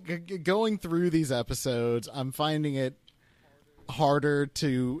going through these episodes, I'm finding it harder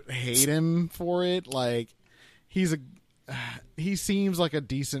to hate him for it. Like he seems like a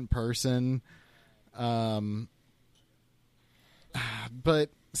decent person, but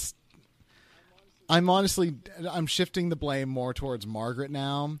I'm shifting the blame more towards Margaret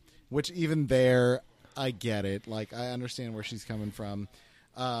now, which even there, I get it. Like, I understand where she's coming from.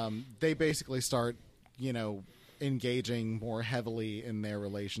 They basically start, you know, engaging more heavily in their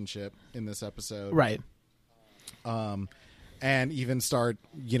relationship in this episode. Right. And even start,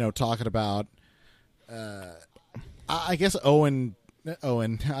 you know, talking about, I guess Owen,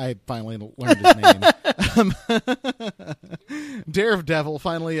 I finally learned his name. Daredevil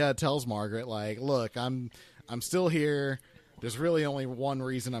finally tells Margaret, like, look, I'm still here. There's really only one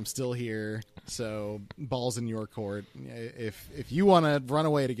reason I'm still here. So ball's in your court. If you want to run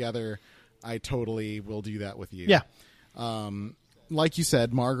away together, I totally will do that with you. Yeah. Like you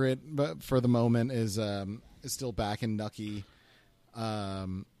said, Margaret, but for the moment is still back in Nucky.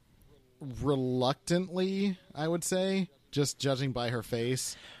 Reluctantly, I would say, just judging by her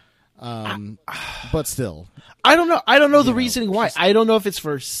face. But still, I don't know. I don't know the know, reasoning why. I don't know if it's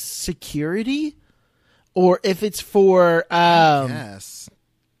for security or if it's for yes,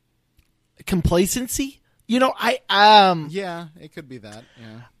 complacency. You know, yeah, it could be that.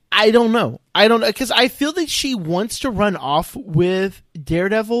 Yeah, I don't know. I don't know because I feel that she wants to run off with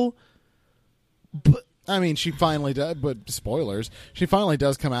Daredevil, but I mean, she finally does. But spoilers, she finally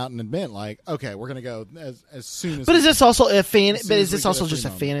does come out and admit, like, okay, we're gonna go as soon as. But is this also a fan? As soon But as is we this get also a just a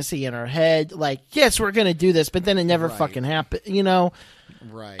free moment. fantasy in her head? Like, yes, we're gonna do this, but then it never Right. fucking happened. You know.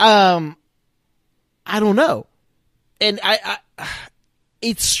 Right. I don't know, and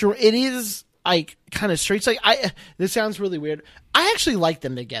it is like kind of strange. Like this sounds really weird. I actually like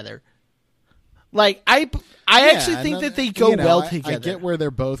them together. Like I actually think that they go well together. I get where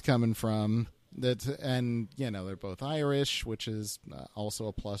they're both coming from. And you know, they're both Irish, which is also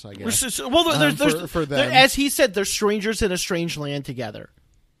a plus, I guess. Well, there's for them. as he said, they're strangers in a strange land together.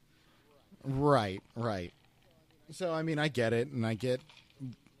 Right. So I mean, I get it, and I get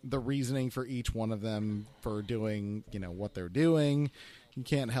the reasoning for each one of them for doing, you know, what they're doing. You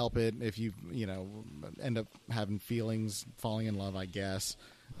can't help it if you know, end up having feelings, falling in love, I guess.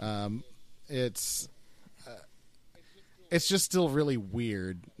 It's just still really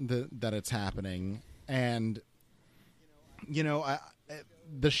weird that it's happening. And, you know,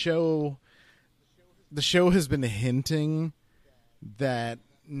 the show has been hinting that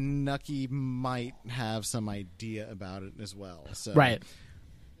Nucky might have some idea about it as well. So Right.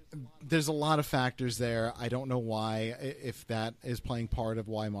 There's a lot of factors there. I don't know why, if that is playing part of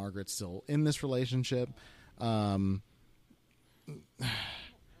why Margaret's still in this relationship.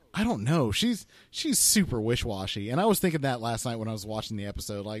 I don't know. She's super wish-washy, and I was thinking that last night when I was watching the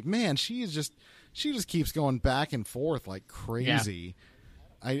episode. Like, man, she just keeps going back and forth like crazy.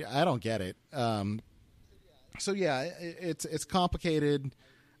 Yeah. I don't get it. So yeah, it's complicated.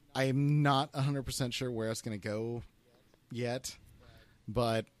 I'm not 100% sure where it's going to go yet,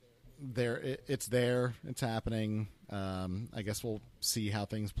 but it's there. It's happening. I guess we'll see how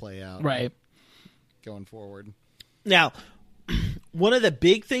things play out. Right. Going forward. Now, one of the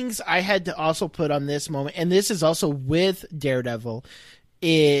big things I had to also put on this moment, and this is also with Daredevil,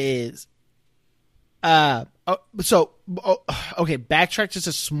 is okay, backtrack just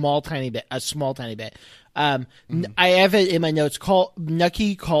a small tiny bit. I have it in my notes.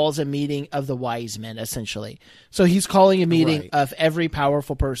 Nucky calls a meeting of the wise men, essentially. So he's calling a meeting Right. of every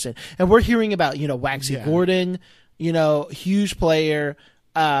powerful person, and we're hearing about Waxy Gordon, huge player.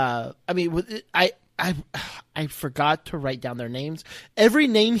 I mean, I forgot to write down their names. Every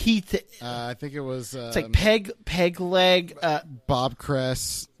name I think it was it's like Peg Leg. Bob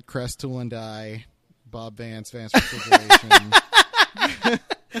Crest Tool and Die, Bob Vance Refrigeration.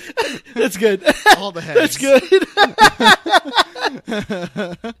 That's good. All the heads. That's good.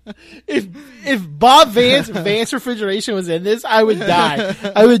 if Bob Vance Refrigeration was in this, I would die.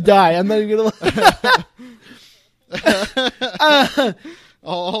 I'm not even gonna.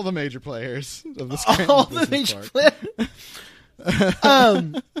 All the major players of this. All the major players.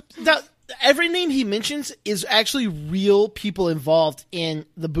 Now, everything he mentions is actually real people involved in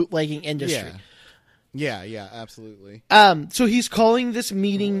the bootlegging industry. Yeah, absolutely. So he's calling this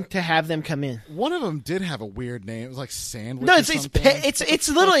meeting to have them come in. One of them did have a weird name. It was like Sandwich. No, or it's something.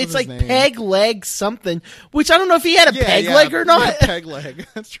 it's like name? Peg Leg something, which I don't know if he had a peg leg or not. Peg Leg.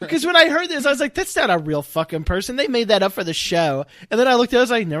 That's right. Because when I heard this, I was like, that's not a real fucking person. They made that up for the show. And then I looked at it, I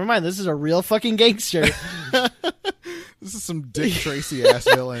was like, never mind, this is a real fucking gangster. This is some Dick Tracy ass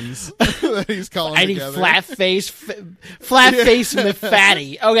villains that he's calling I need together. flat face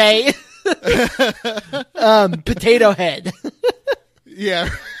fatty, okay? Potato head. Yeah.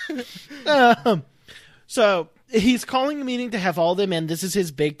 So he's calling a meeting to have all them in. This is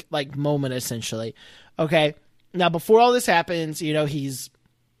his big like moment, essentially. Okay. Now, before all this happens, you know, he's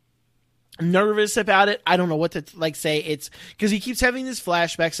nervous about it. I don't know what to like say. It's because he keeps having these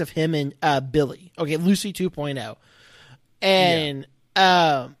flashbacks of him and Billy. Okay, Lucy 2.0. And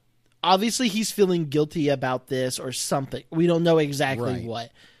obviously he's feeling guilty about this or something. We don't know exactly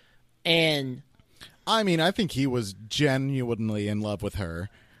what. And I mean, I think he was genuinely in love with her.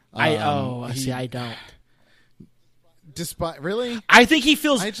 I don't. Despite really, I think he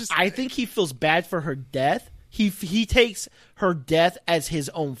feels. I think he feels bad for her death. He takes her death as his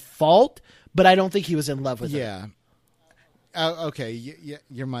own fault, but I don't think he was in love with her. Yeah. Okay.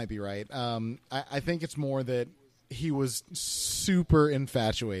 You might be right. I think it's more that he was super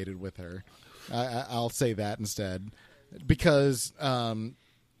infatuated with her. I'll say that instead, because I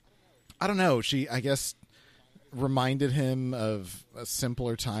don't know. She, I guess, reminded him of a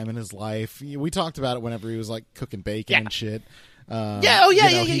simpler time in his life. We talked about it whenever he was like cooking bacon and shit.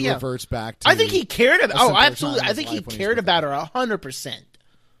 He reverts back to. I think he cared about. Oh, absolutely. time in I think his he life when cared was about her 100%.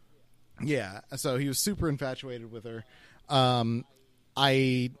 Yeah, so he was super infatuated with her.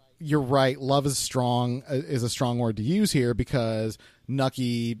 You're right. Love is strong is a strong word to use here because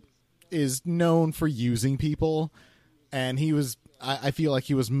Nucky is known for using people, and he was. I feel like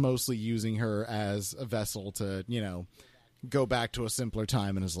he was mostly using her as a vessel to, you know, go back to a simpler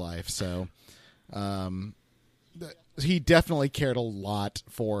time in his life. So, he definitely cared a lot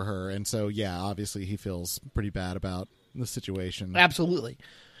for her, and so yeah, obviously he feels pretty bad about the situation. Absolutely,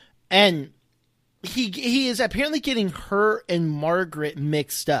 and he is apparently getting her and Margaret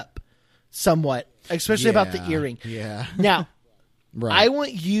mixed up somewhat, especially about the earring. Yeah. Now, right. I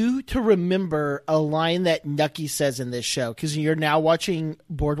want you to remember a line that Nucky says in this show because you're now watching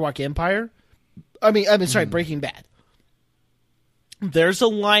Boardwalk Empire. I mean, Breaking Bad. There's a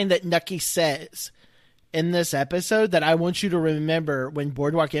line that Nucky says in this episode that I want you to remember when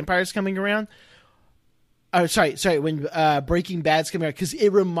Boardwalk Empire is coming around. Oh, sorry, when Breaking Bad's coming around, because it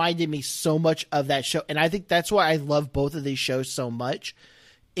reminded me so much of that show. And I think that's why I love both of these shows so much,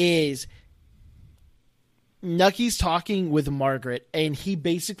 is Nucky's talking with Margaret, and he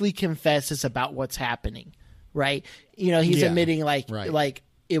basically confesses about what's happening, right? You know, he's admitting, like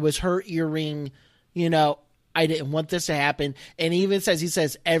it was her earring, you know, I didn't want this to happen. And he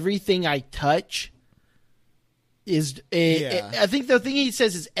says, everything I touch is, I think the thing he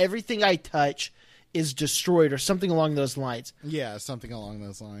says is everything I touch is destroyed or something along those lines. Yeah, something along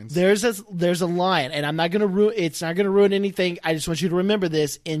those lines. There's a line, and I'm not going to ruin, it's not going to ruin anything. I just want you to remember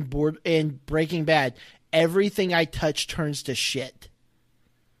this in Breaking Bad. Everything I touch turns to shit.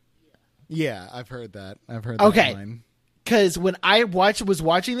 Yeah, I've heard that. That line. Because when I was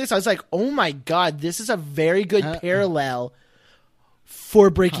watching this, I was like, oh my God, this is a very good parallel for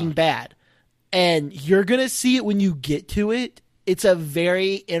Breaking Bad. And you're going to see it when you get to it. It's a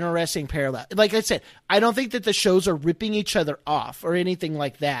very interesting parallel. Like I said, I don't think that the shows are ripping each other off or anything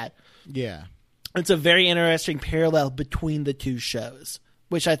like that. Yeah. It's a very interesting parallel between the two shows,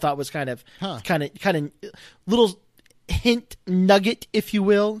 which I thought was kind of little hint nugget, if you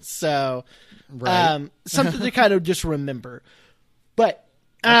will. So, something to kind of just remember. But,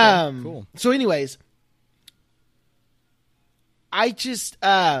 cool. So anyways, I just,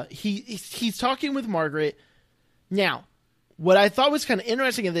 he's talking with Margaret. Now, what I thought was kind of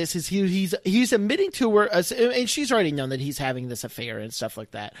interesting in this is he's admitting to her, and she's already known that he's having this affair and stuff like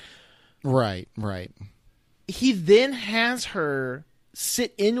that. Right. He then has her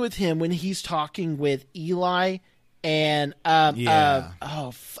sit in with him when he's talking with Eli and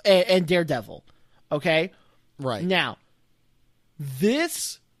and Daredevil. Okay, right. Now,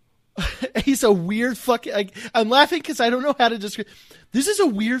 this he's a weird fucking. Like, I'm laughing because I don't know how to describe. This is a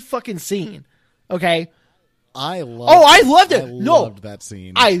weird fucking scene. Okay. I loved it. I loved that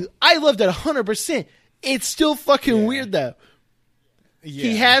scene. I loved it 100%. It's still fucking weird though. Yeah.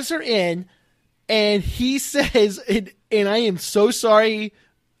 He has her in, and he says, and I am so sorry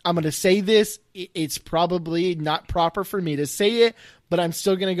I'm going to say this. It's probably not proper for me to say it, but I'm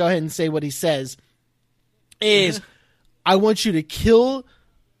still going to go ahead and say what he says. Is I want you to kill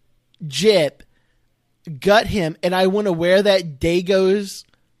Jip, gut him, and I want to wear that Dago's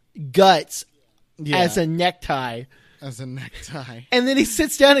guts as a necktie. As a necktie. And then he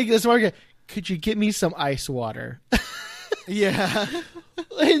sits down and goes, Margaret, could you get me some ice water? Yeah.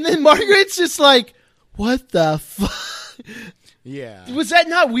 And then Margaret's just like, what the fuck? Yeah. Was that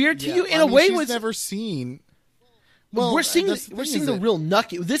not weird to you? In a way, she's never seen. Well, we're seeing the real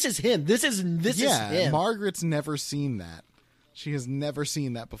Nucky. This is him. This is him. Margaret's never seen that. She has never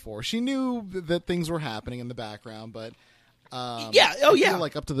seen that before. She knew that things were happening in the background, but I feel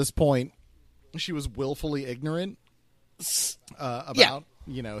like up to this point, she was willfully ignorant about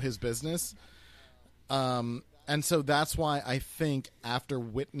his business. And so that's why I think after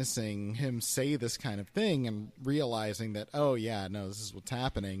witnessing him say this kind of thing and realizing that, oh, yeah, no, this is what's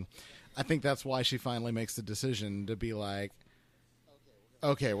happening, I think that's why she finally makes the decision to be like,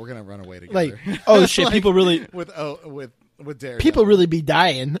 okay, we're going to run away together. Like, oh, shit, like, people really... With Daredevil. People really be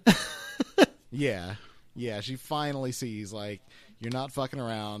dying. Yeah. Yeah, she finally sees, like, you're not fucking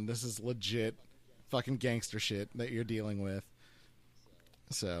around. This is legit fucking gangster shit that you're dealing with.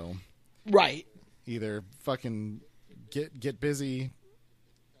 So... Right. Either fucking get busy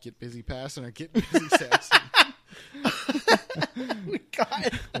passing or get busy sexing.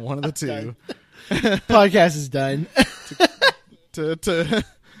 God. One of the two. Podcast is done. to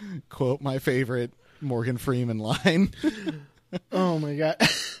quote my favorite Morgan Freeman line. Oh my God.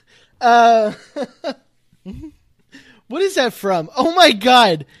 What is that from? Oh my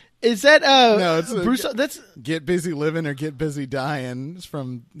God. Is that no, it's Bruce? That's get busy living or get busy dying. It's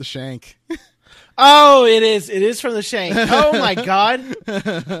from The Shank. Oh, it is. It is from The Shank. Oh my God.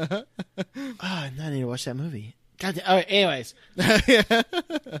 Oh, I need to watch that movie. God damn. All right, anyways.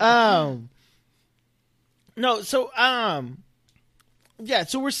 No, so yeah,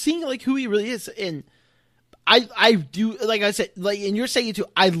 so we're seeing like who he really is, and I do, like I said, like, and you're saying it too.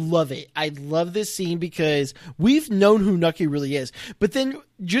 I love it. I love this scene because we've known who Nucky really is, but then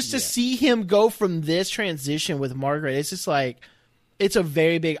just to see him go from this transition with Margaret, it's just like, it's a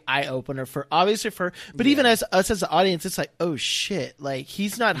very big eye opener for obviously for, but even as us as the audience, it's like, oh shit, like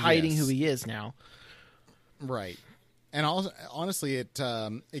he's not hiding who he is now, right? And also, honestly, it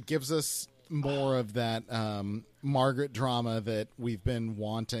gives us more of that Margaret drama that we've been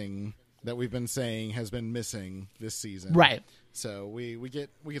wanting. That we've been saying has been missing this season, right? So we get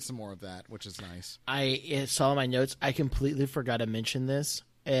some more of that, which is nice. I saw in my notes. I completely forgot to mention this,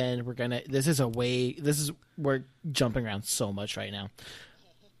 and we're jumping around so much right now.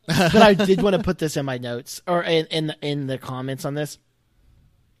 But I did want to put this in my notes or in the comments on this.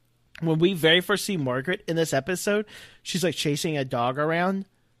 When we very first see Margaret in this episode, she's like chasing a dog around.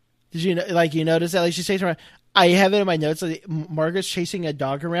 Did you notice that? Like she's chasing around. I have it in my notes. Like, Margaret's chasing a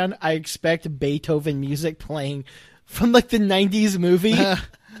dog around. I expect Beethoven music playing from like the 90s movie.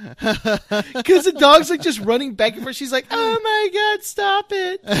 Because the dog's like just running back and forth. She's like, oh my God, stop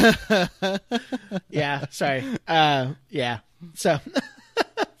it. Yeah, sorry. Yeah. So.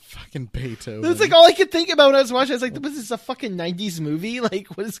 Fucking Beethoven. That's like all I could think about when I was watching. I was like, was this a fucking 90s movie? Like,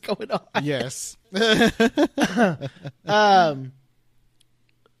 what is going on? Yes.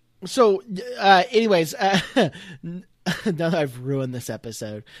 So, anyways, now that I've ruined this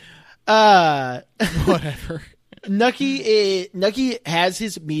episode, whatever. Nucky has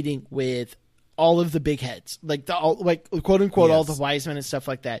his meeting with all of the big heads, like quote unquote, all the wise men and stuff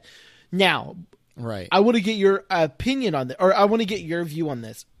like that. Now, right. I want to get your opinion on this, or I want to get your view on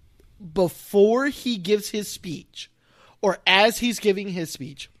this before he gives his speech, or as he's giving his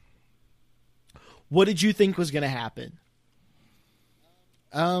speech. What did you think was going to happen?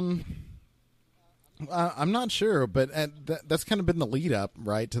 I'm not sure, but that's kind of been the lead up,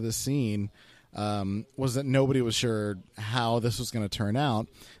 right, to this scene. Was that nobody was sure how this was going to turn out.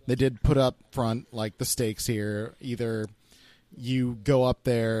 They did put up front like the stakes here. Either you go up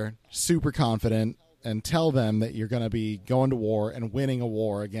there super confident and tell them that you're going to be going to war and winning a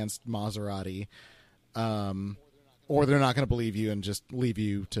war against Maserati, or they're not going to believe you and just leave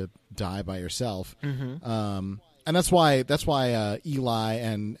you to die by yourself. Mm-hmm. And that's why Eli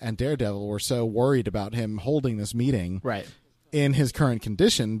and Daredevil were so worried about him holding this meeting right in his current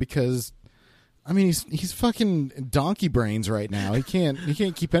condition, because I mean he's fucking donkey brains right now. He can't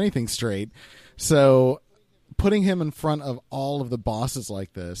keep anything straight. So putting him in front of all of the bosses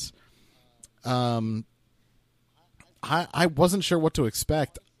like this, I wasn't sure what to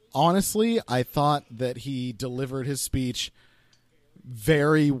expect. Honestly, I thought that he delivered his speech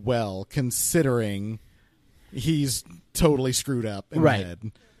very well, considering he's totally screwed up in the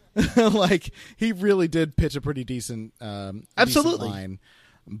head. Like, he really did pitch a pretty decent, Absolutely. decent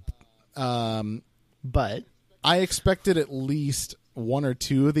line. But I expected at least one or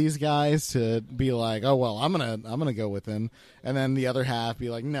two of these guys to be like, "Oh well, I'm gonna go with him," and then the other half be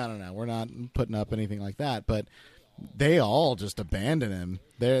like, "No, we're not putting up anything like that." But they all just abandon him.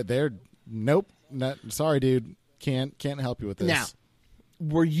 They're nope, sorry, dude, can't help you with this. now,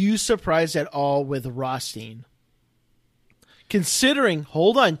 were you surprised at all with Rothstein? Considering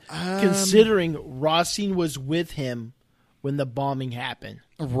Rothstein was with him when the bombing happened.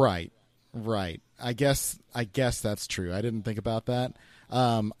 Right. I guess that's true. I didn't think about that.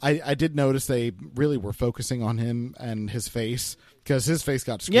 I did notice they really were focusing on him and his face, because his face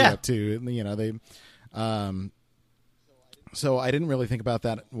got screwed up too. You know, they. So I didn't really think about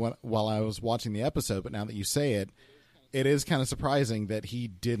that while I was watching the episode, but now that you say it, it is kind of surprising that he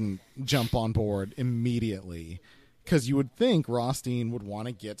didn't jump on board immediately, because you would think Rothstein would want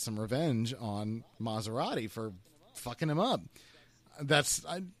to get some revenge on Maserati for fucking him up.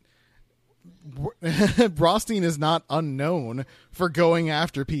 Rothstein is not unknown for going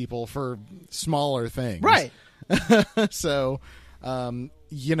after people for smaller things. Right. So,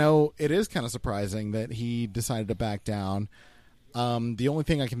 you know, it is kind of surprising that he decided to back down. The only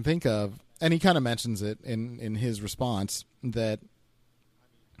thing I can think of, and he kind of mentions it in his response, that,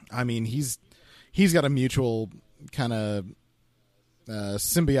 I mean, he's got a mutual kind of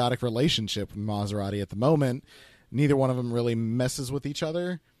symbiotic relationship with Maserati at the moment. Neither one of them really messes with each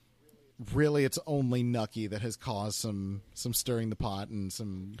other. Really, it's only Nucky that has caused some stirring the pot and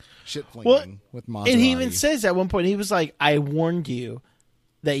some shit flinging with Maserati. And he even says at one point, he was like, "I warned you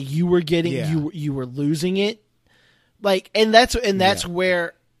that you were getting you were losing it." Like, and that's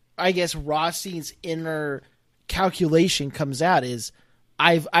where I guess Rothstein's inner calculation comes out is,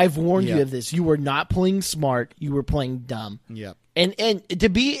 I've warned you of this. You were not playing smart. You were playing dumb. Yep. And to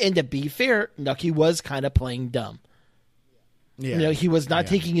be fair, Nucky was kind of playing dumb. Yeah. You know, he was not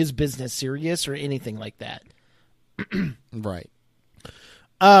taking his business serious or anything like that. Right.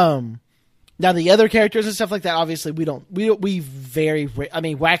 Now the other characters and stuff like that, obviously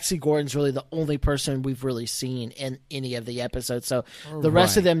Waxy Gordon's really the only person we've really seen in any of the episodes. So the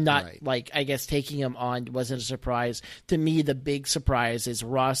rest of them like, I guess taking him on wasn't a surprise. To me, the big surprise is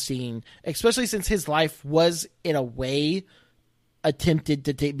Rothstein, especially since his life was in a way attempted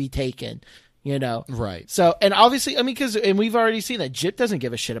to be taken. You know, right? So, and obviously, I mean, and we've already seen that Jip doesn't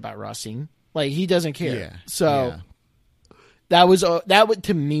give a shit about Rothstein. Like, he doesn't care. Yeah. So that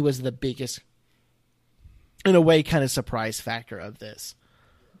to me was the biggest, in a way, kind of surprise factor of this.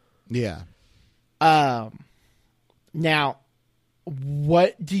 Yeah. Now,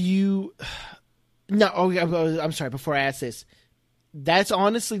 what do you? No. Oh, I'm sorry. Before I ask this, that's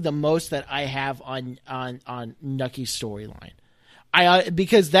honestly the most that I have on Nucky's storyline.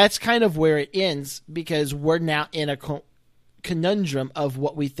 Because that's kind of where it ends, because we're now in a conundrum of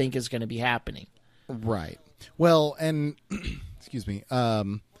what we think is going to be happening. Right. Well, and excuse me,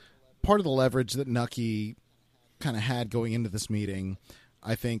 part of the leverage that Nucky kind of had going into this meeting,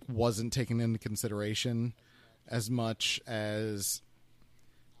 I think, wasn't taken into consideration as much as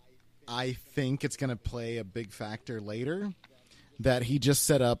I think it's going to play a big factor later, that he just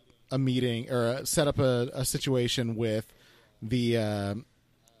set up a meeting, or set up a situation with the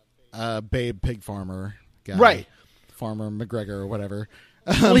Babe Pig Farmer guy, right? Farmer McGregor or whatever.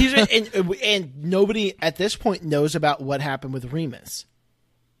 Well, and nobody at this point knows about what happened with Remus.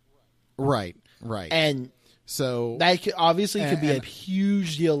 Right. And so that could be a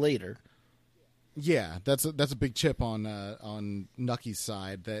huge deal later. Yeah, that's a big chip on Nucky's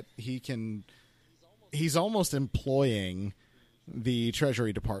side, that he's almost employing the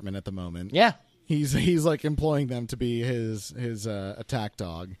Treasury Department at the moment. Yeah. He's like employing them to be his attack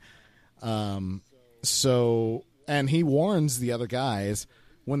dog. So, and he warns the other guys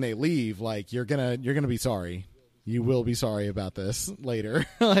when they leave, like, you're gonna be sorry. You will be sorry about this later.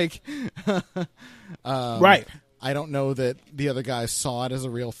 Like, right. I don't know that the other guys saw it as a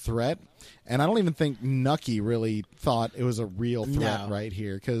real threat, and I don't even think Nucky really thought it was a real threat right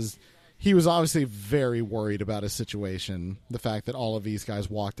here, because he was obviously very worried about his situation, the fact that all of these guys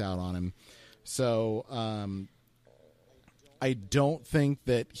walked out on him. So I don't think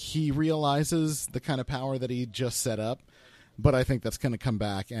that he realizes the kind of power that he just set up, but I think that's going to come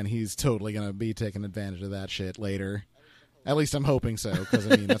back, and he's totally going to be taking advantage of that shit later. At least I'm hoping so, because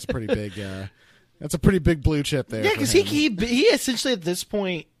I mean that's a pretty big blue chip there. Yeah, because he essentially at this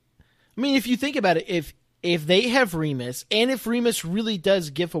point, I mean, if you think about it, if they have Remus, and if Remus really does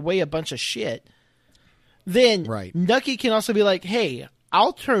give away a bunch of shit, then Nucky can also be like, hey,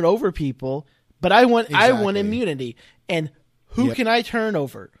 I'll turn over people, but I want immunity. And who can I turn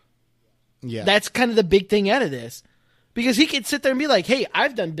over? Yeah. That's kind of the big thing out of this. Because he could sit there and be like, hey,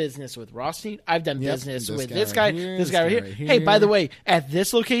 I've done business with Rothstein. I've done business with this guy, this guy right here. Hey, by the way, at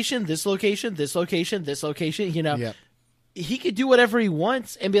this location, this location, this location, this location, Yep. he could do whatever he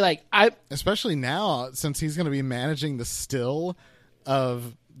wants and be like, Especially now, since he's going to be managing the still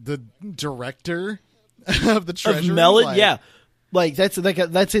of the director of the treasury. Of Mellon, yeah. Like, that's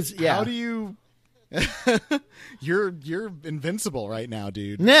his, yeah. How do you... You're invincible right now,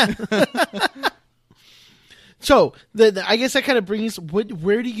 dude. Yeah. So I guess that kind of brings.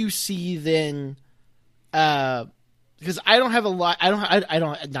 Where do you see then? Because I don't have a lot. I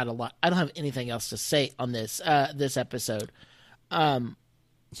don't not a lot. I don't have anything else to say on this episode.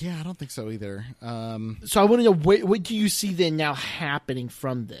 Yeah, I don't think so either. So I want to know what do you see then now happening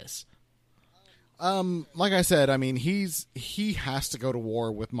from this? Like I said, I mean, he has to go to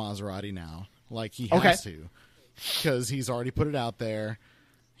war with Maserati now. Like he has to, because he's already put it out there.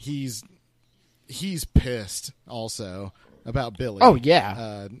 He's pissed also about Billy. Oh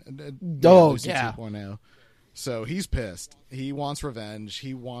yeah. Lucy yeah. 2.0. So he's pissed. He wants revenge.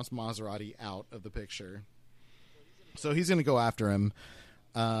 He wants Maserati out of the picture. So he's going to go after him.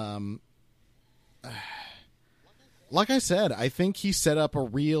 Like I said, I think he set up a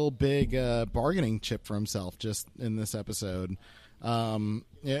real big bargaining chip for himself just in this episode.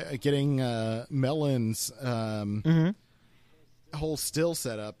 Getting Mellon's whole still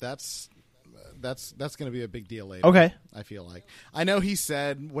set up. That's going to be a big deal later. Okay. I feel like. I know he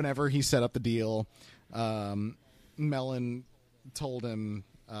said whenever he set up the deal, Mellon told him,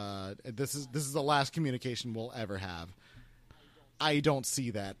 this is the last communication we'll ever have. I don't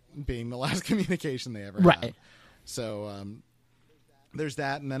see that being the last communication they ever have. So there's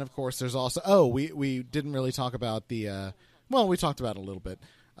that, and then of course there's also we didn't really talk about the we talked about it a little bit.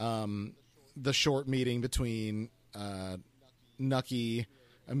 The short meeting between Nucky,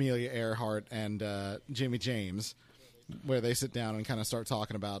 Amelia Earhart, and Jimmy James, where they sit down and kind of start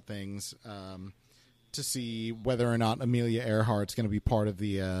talking about things to see whether or not Amelia Earhart's going to be part of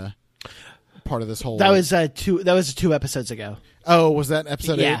the part of this whole. That was 2 episodes ago. Oh, was that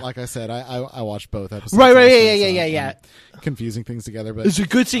episode 8? Yeah. Like I said, I watched both episodes. Right, Yeah. Confusing things together, but It's a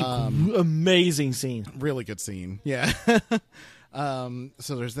good scene, amazing scene, really good scene. Yeah.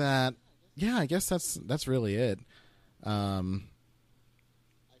 So there's that. Yeah, I guess that's really it. I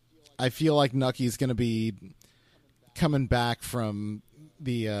feel like Nucky's going to be coming back from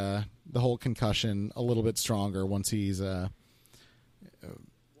the whole concussion a little bit stronger once he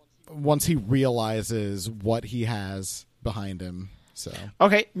realizes what he has behind him. So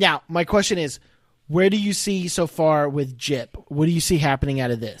Okay, now my question is, where do you see so far with Jip? What do you see happening out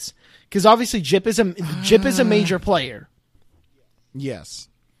of this? Because obviously Jip is a major player. yes,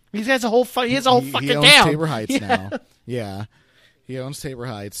 He has a whole fucking he owns town. Tabor Heights now. Yeah, he owns Tabor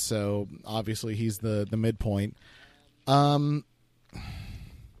Heights, so obviously he's the midpoint. I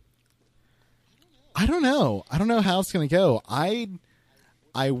don't know how it's going to go.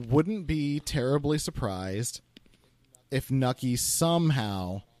 I wouldn't be terribly surprised if Nucky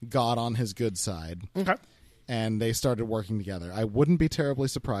somehow got on his good side. Okay. And they started working together. I wouldn't be terribly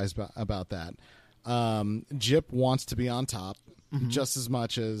surprised about that. Jip wants to be on top just as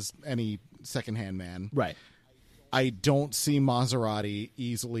much as any secondhand man. Right. I don't see Maserati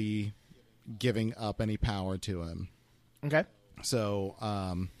easily giving up any power to him. Okay. So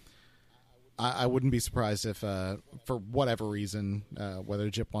I wouldn't be surprised if, for whatever reason, whether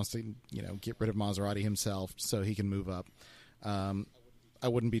Jip wants to, get rid of Maserati himself so he can move up. I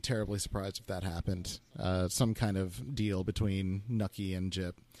wouldn't be terribly surprised if that happened. Some kind of deal between Nucky and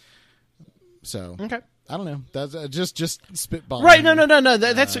Jip. So Okay. I don't know. That's just spitballing. Right. No.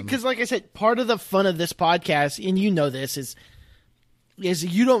 That's because, like I said, part of the fun of this podcast, and this, is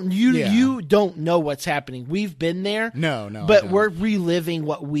you don't know what's happening. We've been there. No, but we're reliving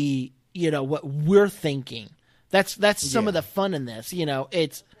what what we're thinking. That's some of the fun in this.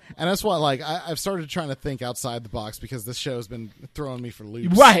 It's. And that's why, I've started trying to think outside the box because this show's been throwing me for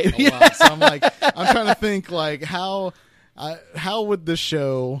loops, right? A lot. So I'm trying to think how would the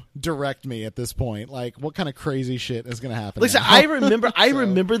show direct me at this point? What kind of crazy shit is going to happen? Listen, now? I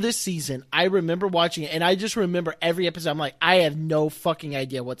remember this season. I remember watching it, and I just remember every episode. I'm like, I have no fucking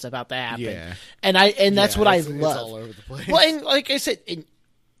idea what's about to happen. Yeah. And that's what I love. It's all over the place. Well, and like I said,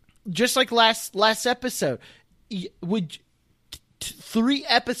 just like last episode, would 3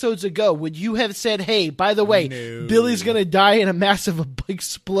 episodes ago, would you have said, "Hey, by the way, No. Billy's going to die in a massive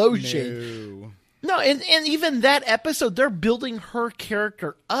explosion"? No, and even that episode, they're building her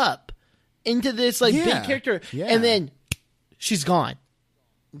character up into this big character, and then she's gone.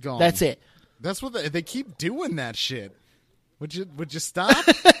 Gone. That's it. That's what they keep doing. That shit. Would you stop?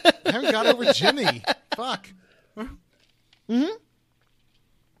 I haven't got over Jimmy. Fuck.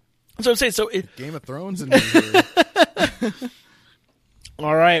 So I'm saying, Game of Thrones and here.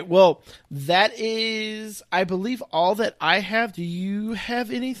 all right. Well, that is, I believe, all that I have. Do you have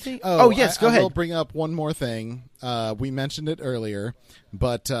anything? Oh yes, go ahead. I will bring up one more thing. We mentioned it earlier,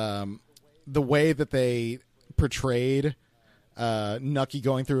 but the way that they portrayed Nucky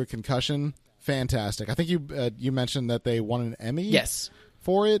going through a concussion, fantastic. I think you mentioned that they won an Emmy. Yes.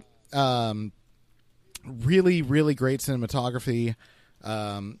 For it. Really, really great cinematography.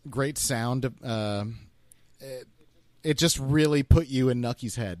 Great sound. It just really put you in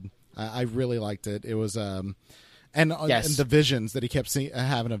Nucky's head. I really liked it. It was and the visions that he kept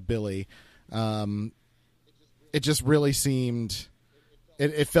having of Billy. It just really seemed.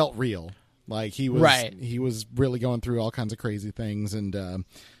 It felt real. Like he was. Right. He was really going through all kinds of crazy things and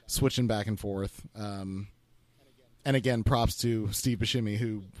switching back and forth. And again, props to Steve Buscemi,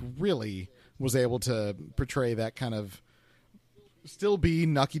 who really was able to portray that kind of. Still be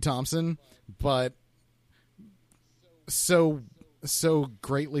Nucky Thompson, but so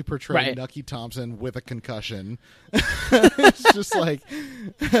greatly portrayed right. Nucky Thompson with a concussion. It's just like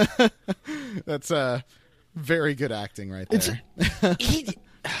that's very good acting right there.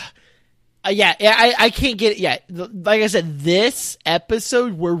 I can't get it yet. Like I said, this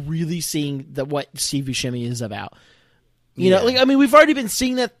episode we're really seeing what Steve Buscemi is about. You know, like, I mean, we've already been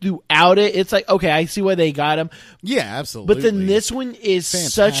seeing that throughout it. It's like, okay, I see why they got him. Yeah, absolutely. But then this one is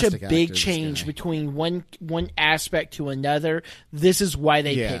such a big actor, change between one aspect to another. This is why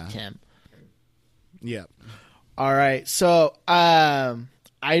they picked him. Yeah. All right. So, I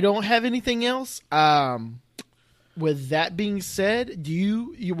don't have anything else. With that being said,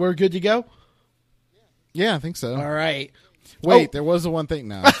 we're good to go? Yeah, I think so. All right. Wait, there was the one thing.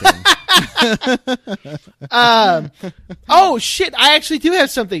 No, I'm kidding. Oh shit! I actually do have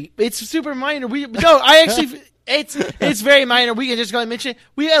something. It's super minor. It's very minor. We can just go and mention it.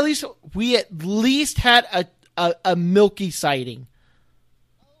 We at least had a Milky sighting.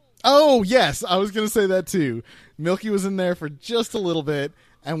 Oh yes, I was gonna say that too. Milky was in there for just a little bit,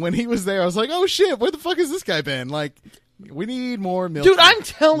 and when he was there, I was like, "Oh shit, where the fuck has this guy been?" Like, we need more Milky. Dude, I'm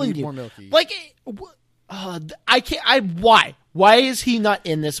telling you, more Milky. Like, I can't. Why? Why is he not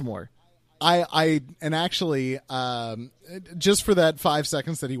in this more? And actually, just for that 5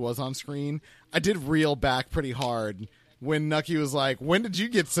 seconds that he was on screen, I did reel back pretty hard when Nucky was like, "When did you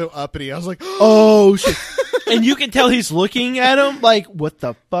get so uppity?" I was like, "Oh shit!" And you can tell he's looking at him like, "What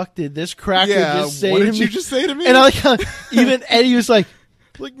the fuck did this cracker just say to me?" What did you just say to me? And I like how even Eddie was like,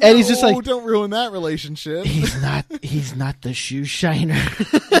 Eddie's just like, "Don't ruin that relationship." He's not the shoe shiner.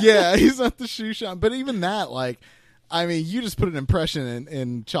 Yeah, he's not the shoe shiner. But even that, like. I mean, you just put an impression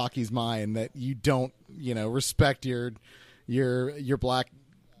in Chalky's mind that you don't, respect your black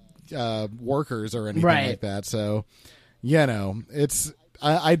workers or anything like that. So, it's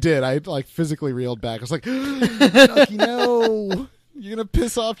I did. I like physically reeled back. I was like, Chalky, no, you're gonna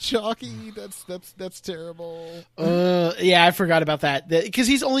piss off Chalky. That's terrible. Yeah, I forgot about that because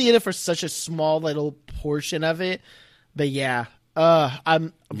he's only in it for such a small little portion of it. But yeah.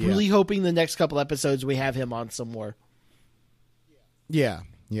 I'm really hoping the next couple episodes we have him on some more. Yeah,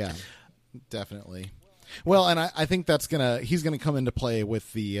 definitely. Well, and I think he's gonna come into play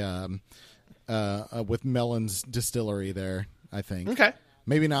with the with Mellon's distillery there. I think. Okay.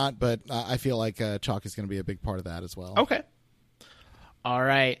 Maybe not, but I feel like Chalk is going to be a big part of that as well. Okay. All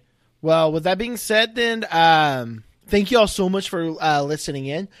right. Well, with that being said, then thank you all so much for listening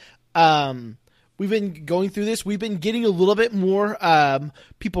in. We've been going through this. We've been getting a little bit more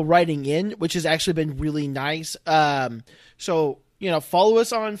people writing in, which has actually been really nice. So, follow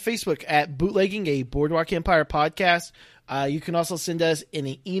us on Facebook at Bootlegging, a Boardwalk Empire podcast. You can also send us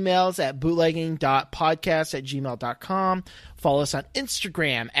any emails at bootlegging.podcast@gmail.com. Follow us on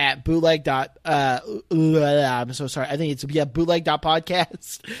Instagram at bootleg. I'm so sorry. I think it's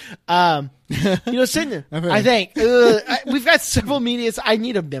bootleg.podcast. Send them. I think we've got several medias. I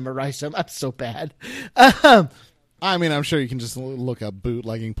need to memorize them. I'm so bad. I mean, I'm sure you can just look up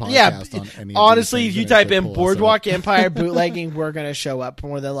bootlegging podcast on any. Honestly, if you type in Boardwalk Empire bootlegging, we're gonna show up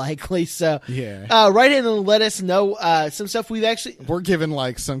more than likely. So write in and let us know some stuff we're given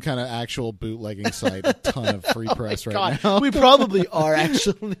like some kind of actual bootlegging site a ton of free press right now. We probably are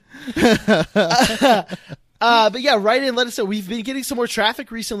actually. But yeah, write in, let us know. We've been getting some more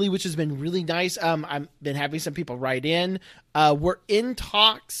traffic recently, which has been really nice. I've been having some people write in. We're in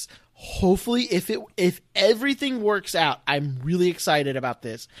talks. Hopefully, if everything works out, I'm really excited about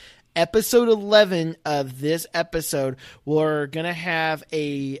this. Episode 11 of this episode, we're going to have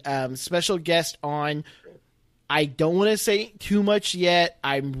a special guest on. I don't want to say too much yet.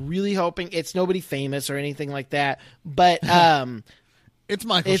 I'm really hoping it's nobody famous or anything like that. But It's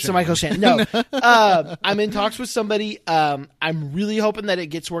Michael it's Shannon. Michael Shannon. No, I'm in talks with somebody. I'm really hoping that it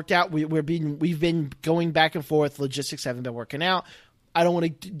gets worked out. We've been going back and forth. Logistics haven't been working out. I don't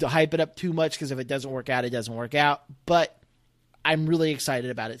want to hype it up too much because if it doesn't work out, it doesn't work out. But I'm really excited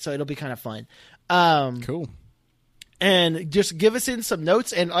about it, so it'll be kind of fun. Cool. And just give us in some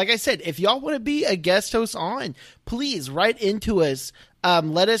notes. And like I said, if y'all want to be a guest host on, please write into us.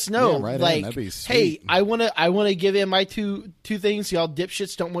 Let us know. Yeah, write in. Like, That'd be hey, sweet. I want to give in my two things. Y'all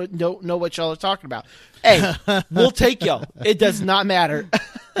dipshits don't know what y'all are talking about. Hey, we'll take y'all. It does not matter.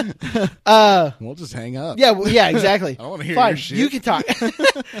 We'll just hang up. Yeah, exactly. I don't wanna hear Fine, your shit. you can talk.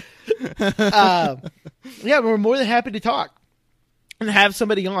 Yeah, we're more than happy to talk and have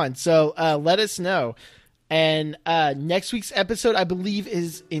somebody on. So let us know. And next week's episode, I believe,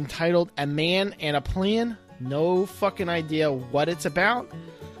 is entitled "A Man and a Plan." No fucking idea what it's about.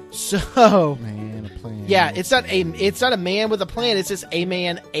 So, Man, a plan. yeah, it's not a man with a plan. It's just a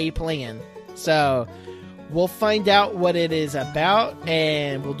man, a plan. So we'll find out what it is about,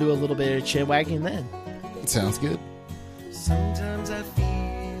 and we'll do a little bit of chin wagging then. Sounds good. Sometimes I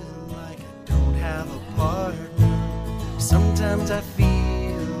feel like I don't have a partner. Sometimes I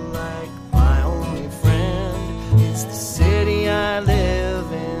feel like my only friend. It's the city I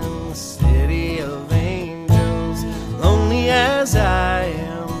live in, the city of angels. Lonely as I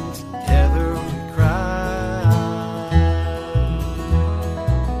am, together we cry.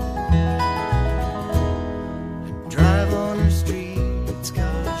 I drive on her streets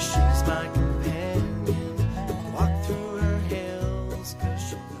 'cause she's my companion. I walk through her hills 'cause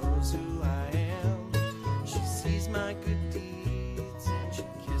she knows who I am. She sees my good deeds and she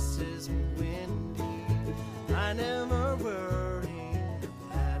kisses me windy. I never worry.